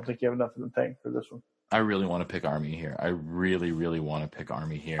 I just don't think you have enough in the tank for this one. I really want to pick Army here. I really, really want to pick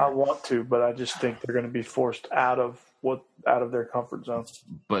Army here. I want to, but I just think they're going to be forced out of their comfort zone.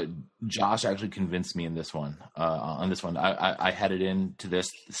 But Josh actually convinced me in this one. On this one, I headed into this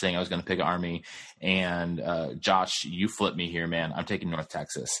saying I was going to pick Army, and Josh, you flipped me here, man. I'm taking North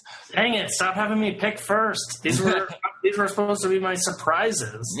Texas. Dang it! Stop having me pick first. These were supposed to be my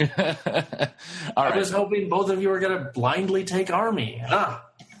surprises. I was hoping both of you were going to blindly take Army.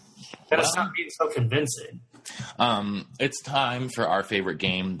 Gotta stop being so convincing. It's time for our favorite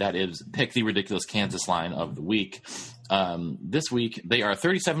game. That is pick the ridiculous Kansas line of the week. This week, they are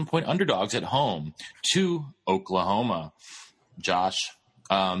 37-point underdogs at home to Oklahoma. Josh,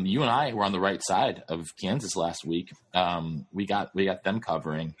 you and I were on the right side of Kansas last week. We got them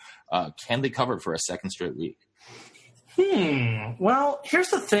covering. Can they cover for a second straight week? Well, here's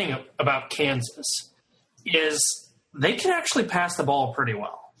the thing about Kansas is they can actually pass the ball pretty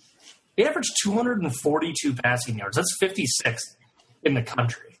well. They average 242 passing yards. That's 56th in the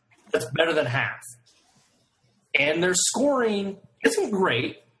country. That's better than half. And their scoring isn't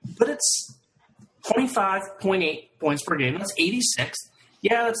great, but it's 25.8 points per game. That's 86th.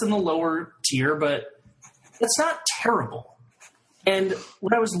 Yeah, that's in the lower tier, but that's not terrible. And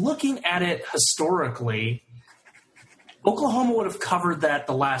when I was looking at it historically, Oklahoma would have covered that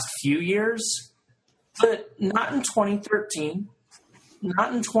the last few years, but not in 2013.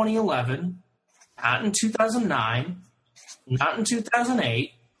 Not in 2011, not in 2009, not in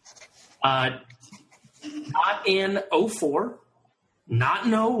 2008, Not in 04, not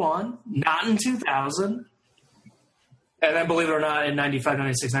in 01, not in 2000. And then, believe it or not, in 95,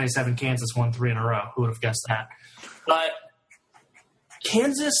 96, 97, Kansas won 3 in a row. Who would have guessed that? But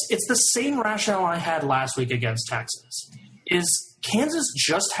Kansas, it's the same rationale I had last week against Texas, is Kansas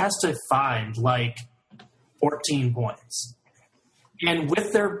just has to find, 14 points. And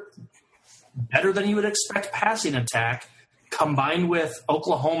with their better than you would expect passing attack, combined with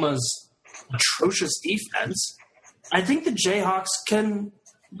Oklahoma's atrocious defense, I think the Jayhawks can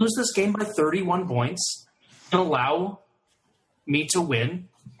lose this game by 31 points and allow me to win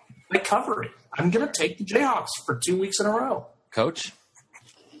by covering. I'm going to take the Jayhawks for 2 weeks in a row. Coach?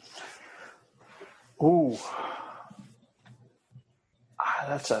 Ooh.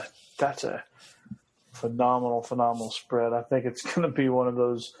 That's a phenomenal spread. I think it's going to be one of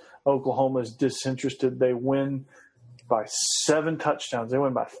those Oklahoma's disinterested. They win by 7 touchdowns. They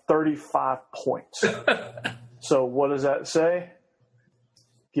win by 35 points. So what does that say?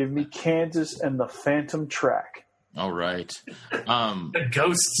 Give me Kansas and the Phantom Track. All right. The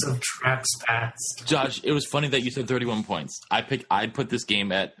ghosts of tracks past. Josh, it was funny that you said 31 points. I put this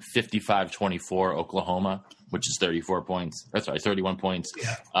game at 55-24 Oklahoma, which is 34 points. 31 points.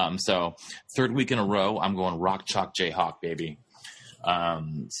 Yeah. So third week in a row, I'm going Rock Chalk Jayhawk, baby.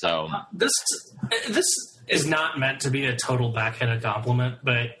 This is not meant to be a total backhanded compliment,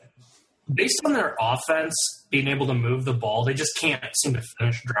 but based on their offense being able to move the ball, they just can't seem to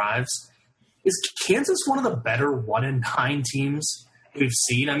finish drives. Is Kansas one of the better 1-9 teams we've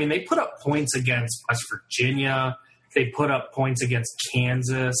seen? I mean, they put up points against West Virginia. They put up points against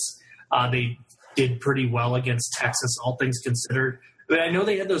Kansas. They did pretty well against Texas, all things considered. I mean, I know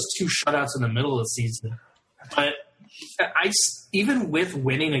they had those 2 shutouts in the middle of the season, but even with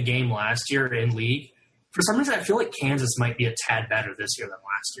winning a game last year in league, for some reason I feel like Kansas might be a tad better this year than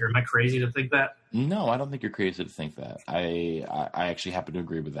last year. Am I crazy to think that? No, I don't think you're crazy to think that. I actually happen to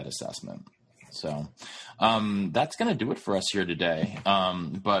agree with that assessment. So that's going to do it for us here today.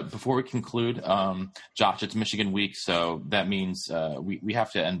 But before we conclude, Josh, it's Michigan week, so that means we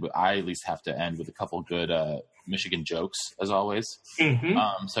have to end. I at least have to end with a couple good Michigan jokes, as always.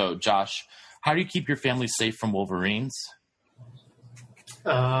 Mm-hmm. So, Josh, how do you keep your family safe from Wolverines?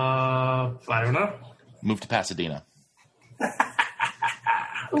 I don't know. Move to Pasadena.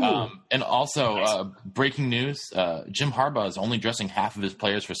 And also, breaking news, Jim Harbaugh is only dressing half of his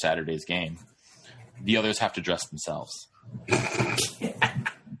players for Saturday's game. The others have to dress themselves.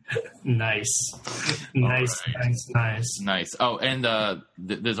 Nice. Oh, and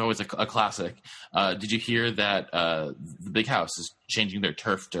there's always a classic. Did you hear that the Big House is changing their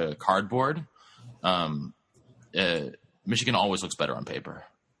turf to cardboard? Michigan always looks better on paper.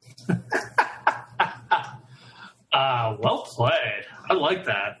 Well played. I like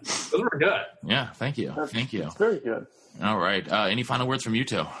that. Those were good. Yeah, thank you. Thank you. Very good. All right. Any final words from you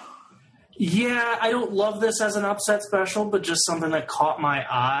two? Yeah, I don't love this as an upset special, but just something that caught my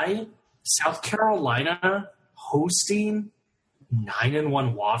eye. South Carolina hosting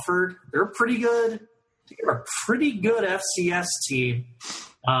 9-1 Wofford. They're pretty good. They're a pretty good FCS team.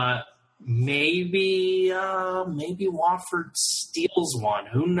 Maybe Wofford steals one.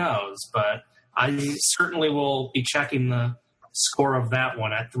 Who knows? But I certainly will be checking the score of that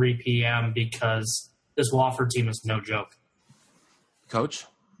one at 3 p.m. because this Wofford team is no joke. Coach,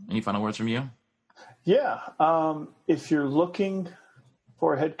 any final words from you? Yeah. If you're looking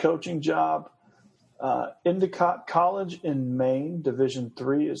for a head coaching job, Endicott College in Maine, Division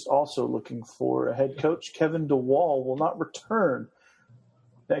III, is also looking for a head coach. Kevin DeWall will not return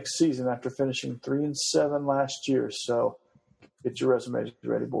next season after finishing 3-7 last year. So get your resumes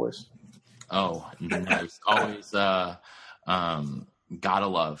ready, boys. Oh, nice. Always gotta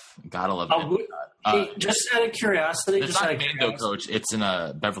love hey, just out of curiosity. It's not Maine, though, Coach. It's in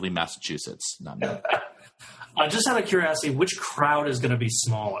Beverly, Massachusetts. Not Maine. Just out of curiosity, which crowd is going to be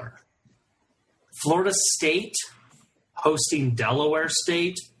smaller? Florida State hosting Delaware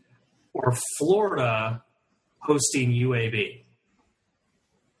State or Florida hosting UAB?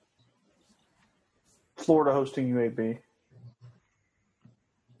 Florida hosting UAB.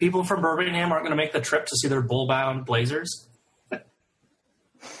 People from Birmingham aren't going to make the trip to see their bull-bound Blazers?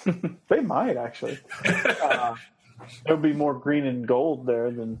 They might, actually. There'll be more green and gold there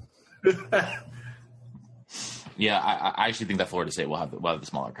than... Yeah, I actually think that Florida State will have the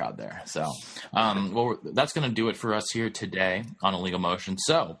smaller crowd there. So, well, that's going to do it for us here today on Illegal Motion.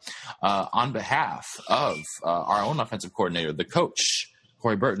 So, on behalf of our own offensive coordinator, the coach,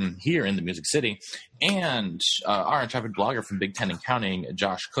 Corey Burton here in the Music City, and our intrepid blogger from Big Ten and Counting,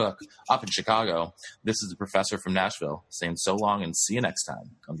 Josh Cook, up in Chicago. This is the professor from Nashville saying so long and see you next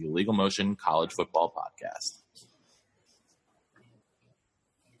time on the Illegal Motion College Football Podcast.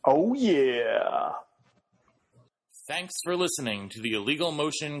 Oh, yeah. Thanks for listening to the Illegal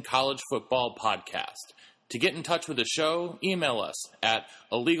Motion College Football Podcast. To get in touch with the show, email us at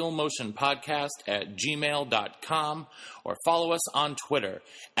illegalmotionpodcast@gmail.com or follow us on Twitter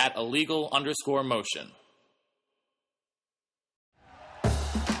at illegal_motion.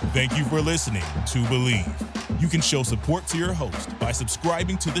 Thank you for listening to Believe. You can show support to your host by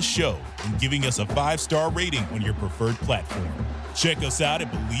subscribing to the show and giving us a 5-star rating on your preferred platform. Check us out at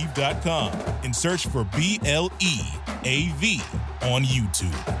Believe.com and search for BLEAV on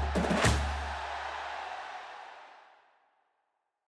YouTube.